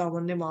ਲੈਂਦੇ ਹਾਂ,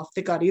 ਖੁਦਾਵੰਦ ਨੇ ਮਾਫ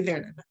ਤੇ ਕਰ ਹੀ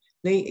ਦੇਣਾ।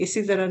 ਨਹੀਂ,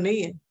 ਇਸੇ ਤਰ੍ਹਾਂ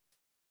ਨਹੀਂ ਹੈ।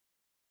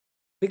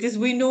 Because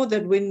we know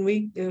that when we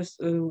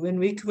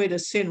commit a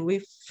sin, we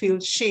feel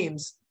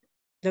shames.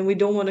 Then we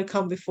don't want to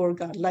come before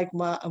God. Like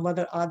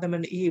Mother Adam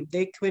and Eve,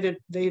 they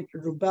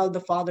rebelled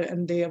the Father,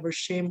 and they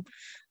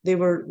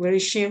were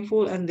very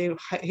shameful, and they were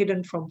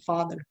hidden from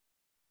Father.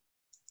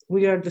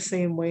 We are the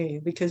same way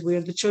because we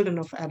are the children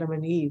of Adam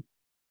and Eve.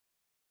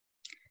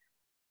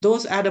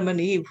 Those Adam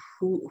and Eve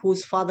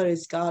whose father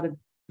is God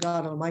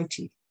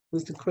Almighty,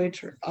 who's the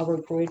creator, our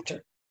creator.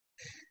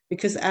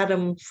 Because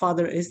Adam's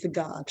father is the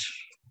God,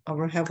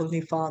 our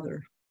heavenly Father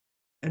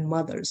and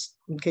mothers,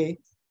 okay?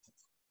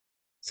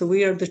 So we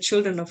are the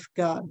children of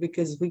God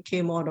because we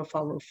came out of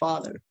our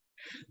Father.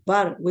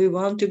 But we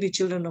want to be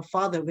children of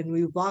Father when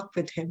we walk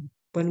with him,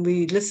 when we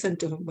listen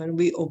to him, when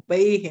we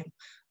obey him,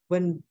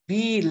 when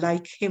we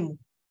like him,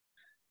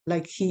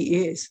 like he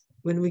is,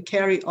 when we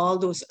carry all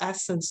those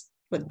essence,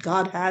 but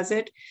God has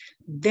it,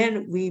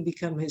 then we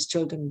become his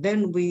children,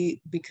 then we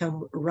become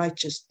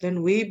righteous,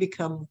 then we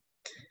become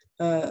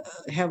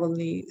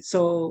heavenly. So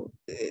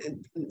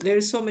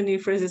there's so many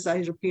phrases I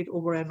repeat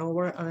over and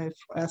over, and I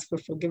ask for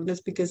forgiveness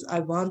because I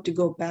want to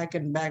go back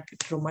and back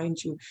to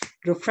remind you,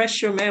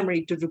 refresh your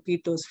memory to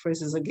repeat those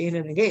phrases again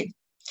and again.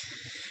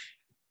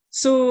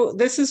 So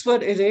this is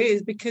what it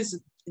is, because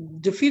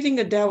defeating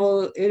the devil,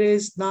 it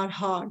is not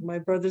hard, my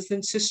brothers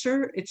and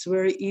sisters. It's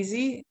very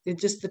easy.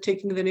 It's just the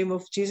taking the name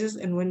of Jesus,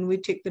 and when we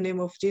take the name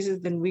of Jesus,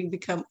 then we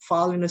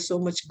fall into so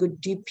much good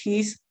deep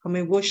peace.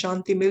 हमें वो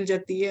शांति मिल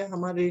जाती है,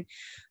 हमारे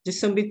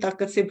जिस्म भी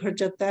ताकत से भर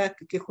जाता है,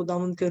 क्योंकि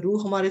खुदावंद का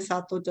रूह हमारे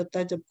साथ हो जाता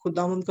है। जब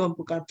खुदावंद को हम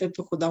पुकारते हैं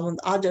तो खुदावंद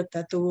आ जाता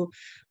है, तो वो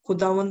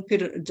खुदावंद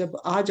फिर जब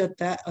आ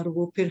जाता है और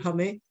वो फिर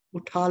हमें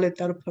उठा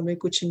लेता है और हमें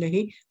कुछ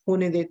नहीं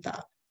होने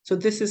देता। So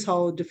this is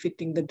how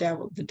defeating the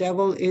devil. The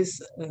devil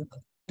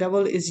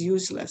is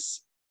useless.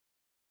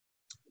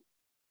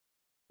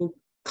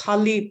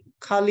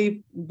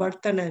 खाली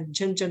बर्तन है,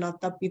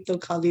 झनझनाता पीतल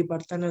खाली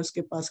बर्तन है,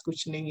 उसके पास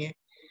कुछ नहीं है,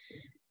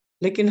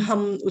 लेकिन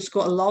हम उसको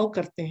अलाउ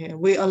करते हैं.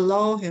 We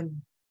allow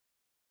him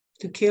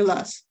to kill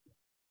us.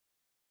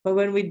 But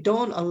when we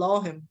don't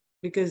allow him,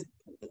 because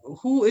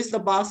who is the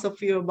boss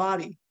of your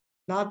body?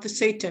 Not the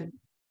Satan.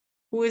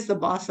 Who is the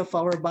boss of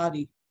our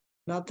body?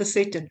 Not the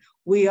Satan.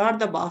 We are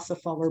the boss of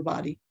our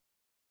body.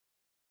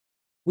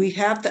 We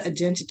have the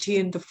identity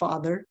in the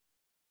Father.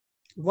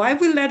 Why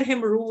we let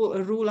him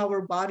rule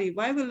our body?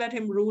 Why we let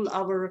him rule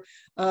our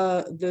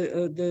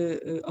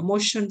the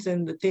emotions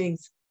and the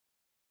things?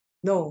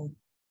 No.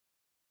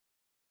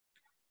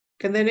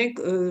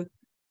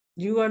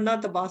 You are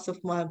not the boss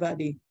of my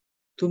body.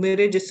 तू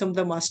मेरे जिस्म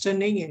दा master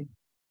नहीं है,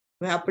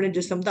 मैं अपने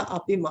जिस्म दा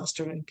आप ही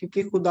मास्टर हूं,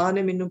 क्योंकि खुदा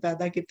ने मैनू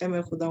पैदा किया,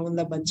 मैं खुदावंद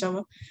दा बच्चा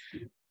हां.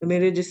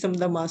 मेरे जिस्म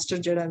दा मास्टर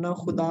जड़ा ना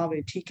खुदा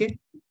वे ठीक है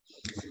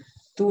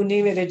तू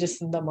नहीं मेरे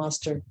जिस्म दा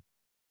master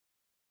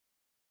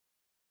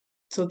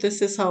So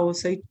this is how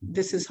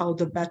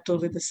the battle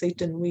with the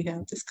Satan we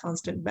have this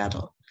constant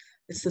battle.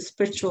 It's a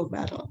spiritual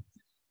battle,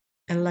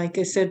 and like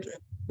I said,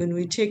 when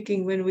we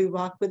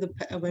walk with the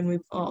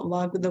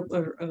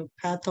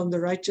path on the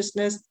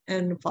righteousness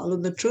and follow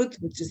the truth,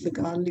 which is the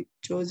godly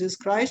Jesus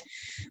Christ,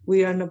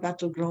 we are in a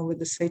battleground with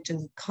the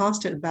Satan,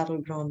 constant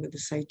battleground with the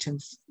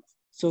Satans.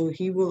 So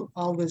he will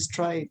always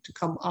try to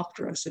come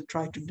after us and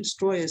try to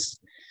destroy us.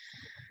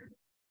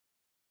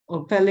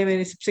 और पहले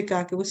मैंने सबसे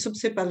कहा कि वो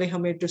सबसे पहले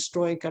हमें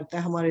डिस्ट्रॉय करता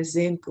है हमारे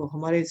ज़हन को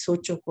हमारे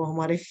सोचों को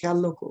हमारे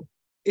ख्यालों को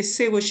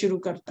इससे वो शुरू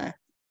करता है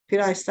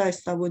फिर आहिस्ता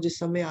आहिस्ता वो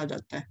जिस्म में आ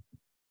जाता है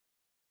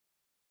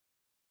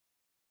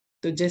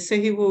तो जैसे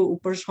ही वो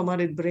ऊपर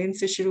हमारे ब्रेन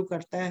से शुरू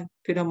करता है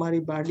फिर हमारी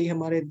बॉडी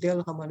हमारे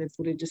दिल हमारे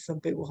पूरे जिस्म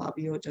पे वो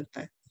हावी हो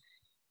जाता है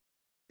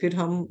फिर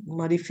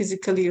हमारी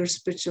फिजिकली और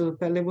स्पिरिचुअल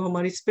पहले वो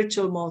हमारी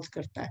स्पिरिचुअल मौत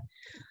करता है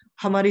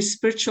हमारी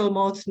स्पिरिचुअल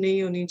मौत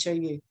नहीं होनी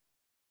चाहिए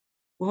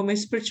वो हमें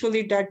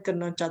स्पिरिचुअली डेड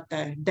करना चाहता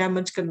है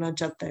डैमेज करना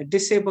चाहता है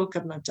डिसेबल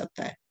करना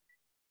चाहता है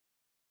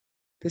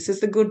This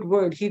is the good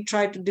word. He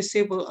tried to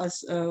disable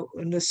us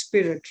in the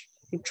spirit.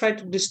 He tried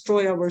to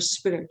destroy our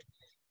spirit.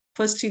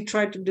 First, he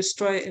tried to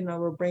destroy in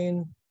our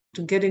brain,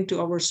 to get into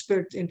our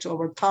spirit, into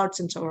our thoughts,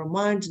 into our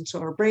minds, into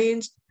our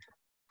brains,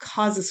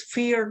 causes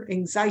fear,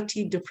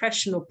 anxiety,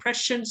 depression,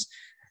 oppressions,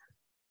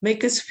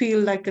 make us feel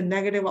like a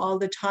negative all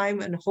the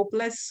time and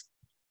hopeless,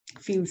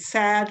 feel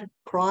sad,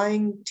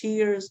 crying,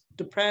 tears,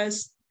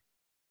 depressed.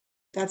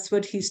 That's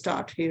what he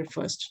started here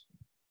first.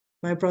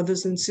 My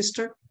brothers and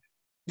sisters,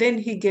 then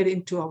he get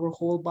into our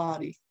whole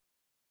body.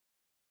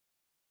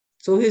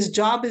 So his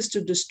job is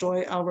to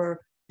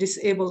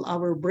disable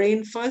our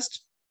brain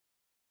first,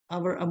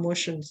 our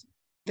emotions.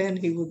 Then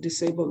he will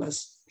disable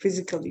us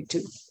physically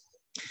too.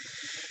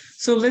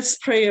 So let's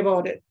pray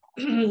about it.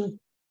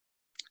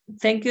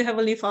 Thank you,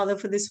 Heavenly Father,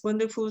 for this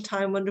wonderful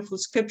time, wonderful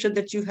scripture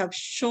that you have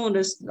shown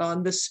us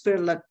on the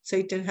spirit that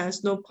Satan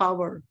has no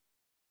power.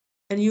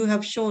 And you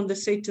have shown that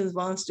Satan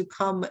wants to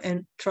come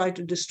and try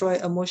to destroy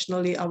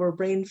emotionally our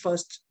brain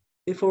first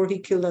before he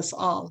killed us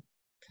all.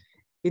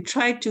 He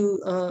tried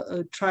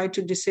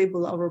to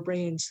disable our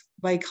brains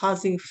by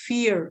causing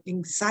fear,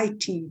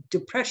 anxiety,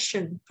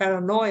 depression,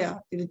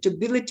 paranoia,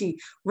 irritability,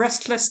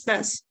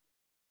 restlessness,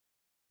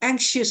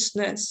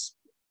 anxiousness.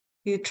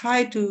 He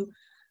tried to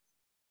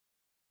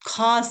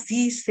cause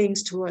these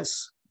things to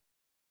us.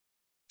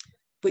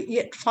 But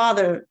yet,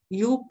 Father,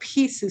 your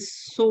peace is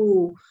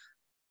so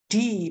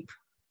deep.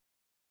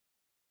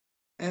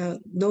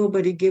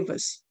 Nobody gave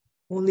us.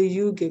 Only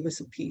you gave us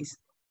a peace.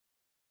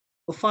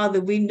 But Father,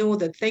 we know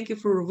that. Thank you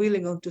for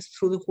revealing unto us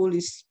through the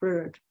Holy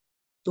Spirit.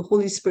 The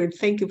Holy Spirit,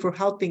 thank you for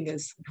helping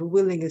us,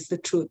 revealing us the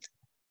truth,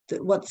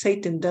 that what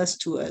Satan does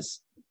to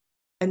us.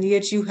 And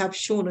yet you have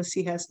shown us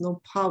he has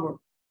no power.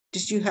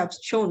 That you have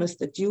shown us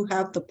that you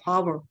have the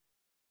power.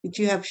 That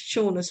you have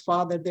shown us,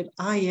 Father, that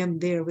I am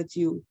there with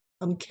you.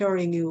 I'm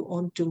carrying you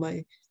onto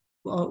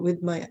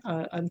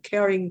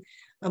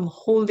I'm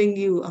holding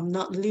you. I'm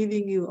not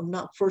leaving you. I'm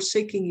not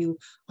forsaking you.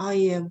 I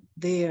am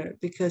there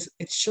because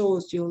it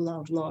shows your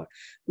love, Lord.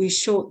 We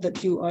show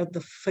that you are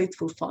the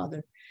faithful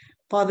Father.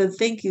 Father,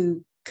 thank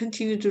you.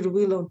 Continue to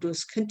reveal unto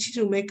us.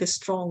 Continue to make us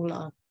strong,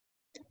 Lord.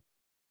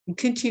 And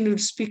continue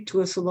to speak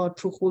to us, Lord,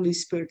 through Holy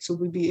Spirit, so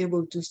we'll be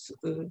able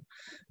to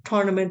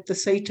torment the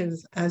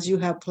Satans as you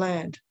have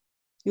planned.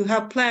 You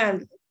have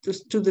planned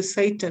to the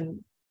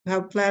Satan. You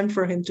have planned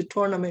for him to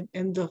torment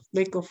in the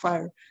lake of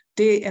fire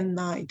day and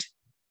night.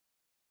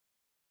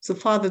 So,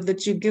 Father,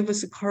 that you give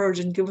us the courage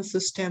and give us the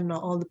stamina,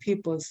 all the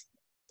peoples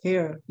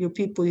here, your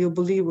people, your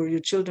believer, your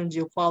children,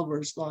 your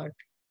followers, Lord,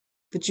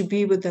 that you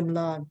be with them,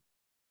 Lord.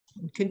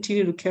 And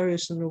continue to carry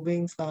us in your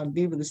wings, Lord.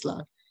 Be with us,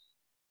 Lord.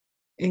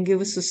 And give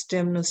us the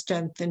stamina,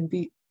 strength, and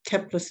be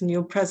kept us in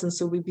your presence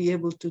so we be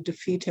able to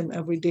defeat him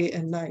every day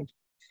and night.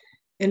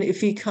 And if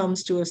he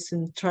comes to us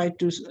and try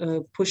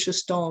to push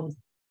us down,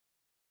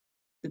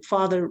 that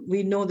Father,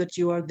 we know that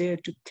you are there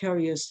to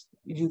carry us.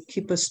 You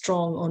keep us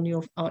strong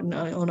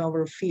on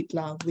our feet,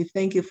 Lord. We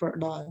thank you for it,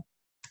 Lord.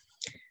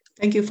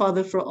 Thank you,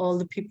 Father, for all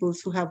the people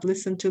who have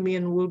listened to me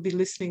and will be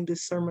listening to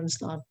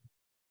sermons, Lord.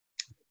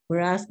 We're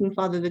asking,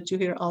 Father, that you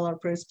hear all our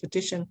prayers,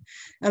 petition,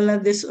 and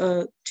let this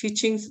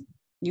teachings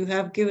you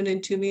have given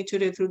into me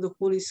today through the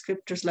Holy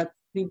Scriptures, let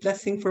be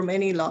blessing for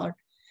many, Lord.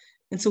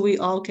 And so we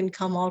all can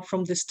come out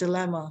from this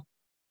dilemma,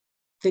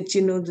 that,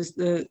 you know,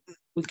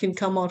 we can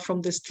come out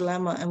from this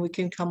dilemma and we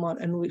can come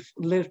out and we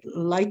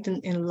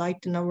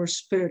enlighten our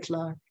spirit,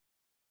 Lord.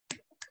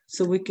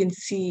 So we can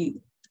see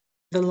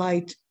the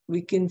light,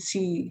 we can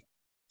see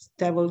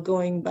devil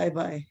going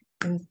bye-bye.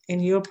 In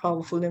your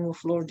powerful name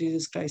of Lord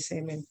Jesus Christ,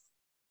 amen.